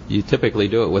 You typically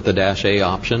do it with the -A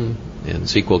option in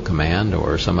SQL command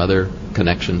or some other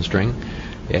connection string.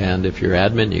 And if you're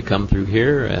admin, you come through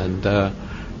here and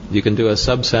you can do a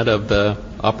subset of the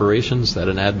operations that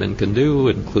an admin can do,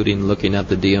 including looking at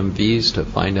the DMVs to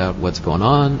find out what's going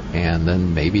on and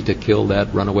then maybe to kill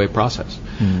that runaway process.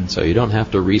 So you don't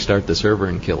have to restart the server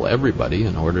and kill everybody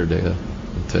in order to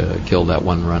kill that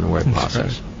one runaway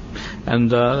process. Right.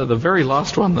 And the very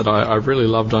last one that I really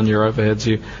loved on your overheads,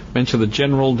 you mentioned the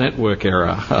general network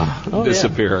error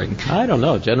disappearing. Yeah. I don't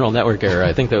know, general network error.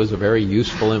 I think that was a very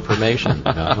useful information.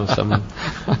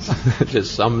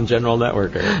 Just some general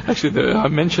network error. Actually, I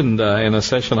mentioned in a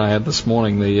session I had this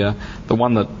morning the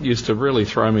one that used to really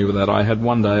throw me with that. I had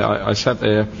one day I sat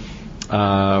there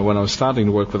when I was starting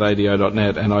to work with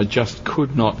ADO.NET, and I just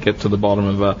could not get to the bottom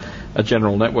of a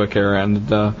general network error,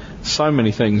 and so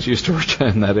many things used to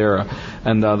return that error.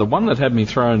 And the one that had me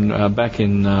thrown back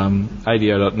in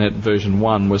ADO.NET version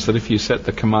 1 was that if you set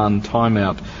the command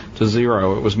timeout to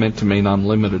 0, it was meant to mean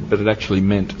unlimited, but it actually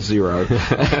meant 0.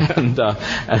 and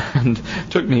it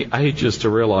took me ages to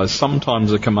realize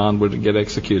sometimes a command would get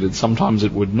executed, sometimes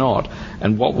it would not,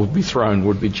 and what would be thrown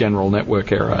would be general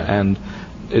network error. And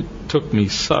it took me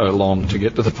so long to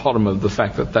get to the bottom of the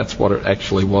fact that that's what it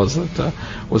actually was that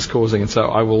was causing it. So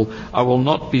I will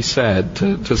not be sad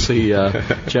to see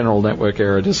general network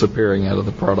error disappearing out of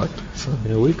the product. So.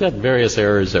 Yeah, we've got various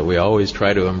errors that we always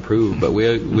try to improve, but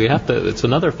we have to. It's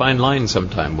another fine line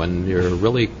sometime when you're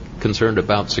really concerned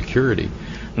about security,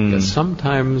 because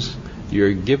sometimes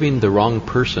you're giving the wrong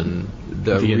person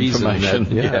the reason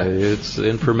that, it's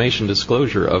information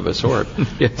disclosure of a sort.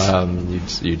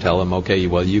 Yes. You tell them, okay,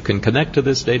 well, you can connect to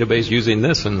this database using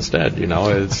this instead.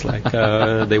 It's like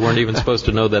they weren't even supposed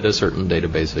to know that a certain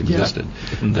database existed.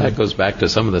 Yeah. That goes back to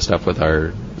some of the stuff with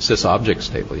our sysobjects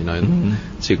table. In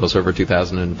SQL Server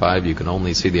 2005, you can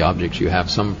only see the objects you have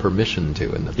some permission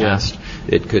to. In the past,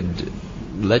 it could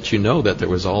let you know that there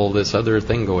was all this other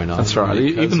thing going on. That's right.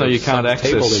 Even though you can't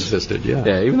access table existed,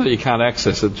 even though you can't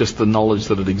access it, just the knowledge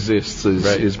that it exists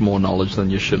is more knowledge than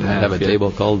you should have. Have a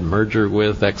table called merger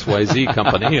with XYZ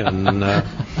company, and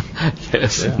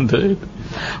yes, indeed.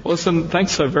 Well, listen,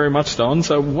 thanks so very much, Don.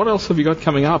 So, what else have you got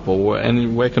coming up,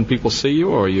 and where can people see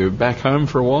you, or are you back home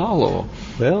for a while, or?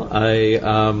 Well,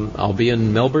 I'll be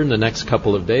in Melbourne the next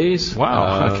couple of days.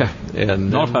 Wow. Okay. And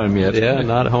not home yet. Yeah,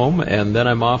 not home, and then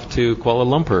I'm off to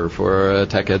Kuala Lumpur for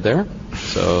TechEd there.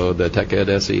 So the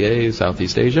TechEd SEA,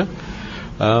 Southeast Asia.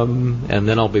 And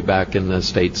then I'll be back in the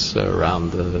States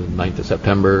around the 9th of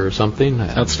September or something.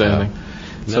 Outstanding.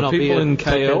 So people in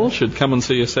KL should come and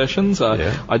see your sessions.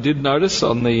 I did notice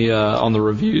on the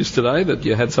reviews today that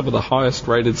you had some of the highest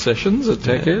rated sessions at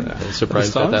TechEd. I was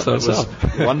surprised at that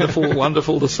myself. It was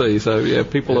wonderful to see. So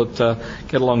people that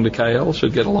get along to KL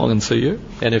should get along and see you.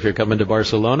 And if you're coming to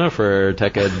Barcelona for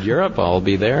TechEd Europe, I'll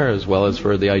be there, as well as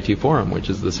for the IT Forum, which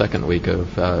is the second week of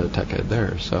TechEd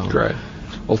there. So great.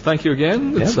 Well, thank you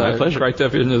again. It's my pleasure. Great to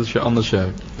have you on the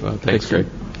show. Well, thanks, Greg.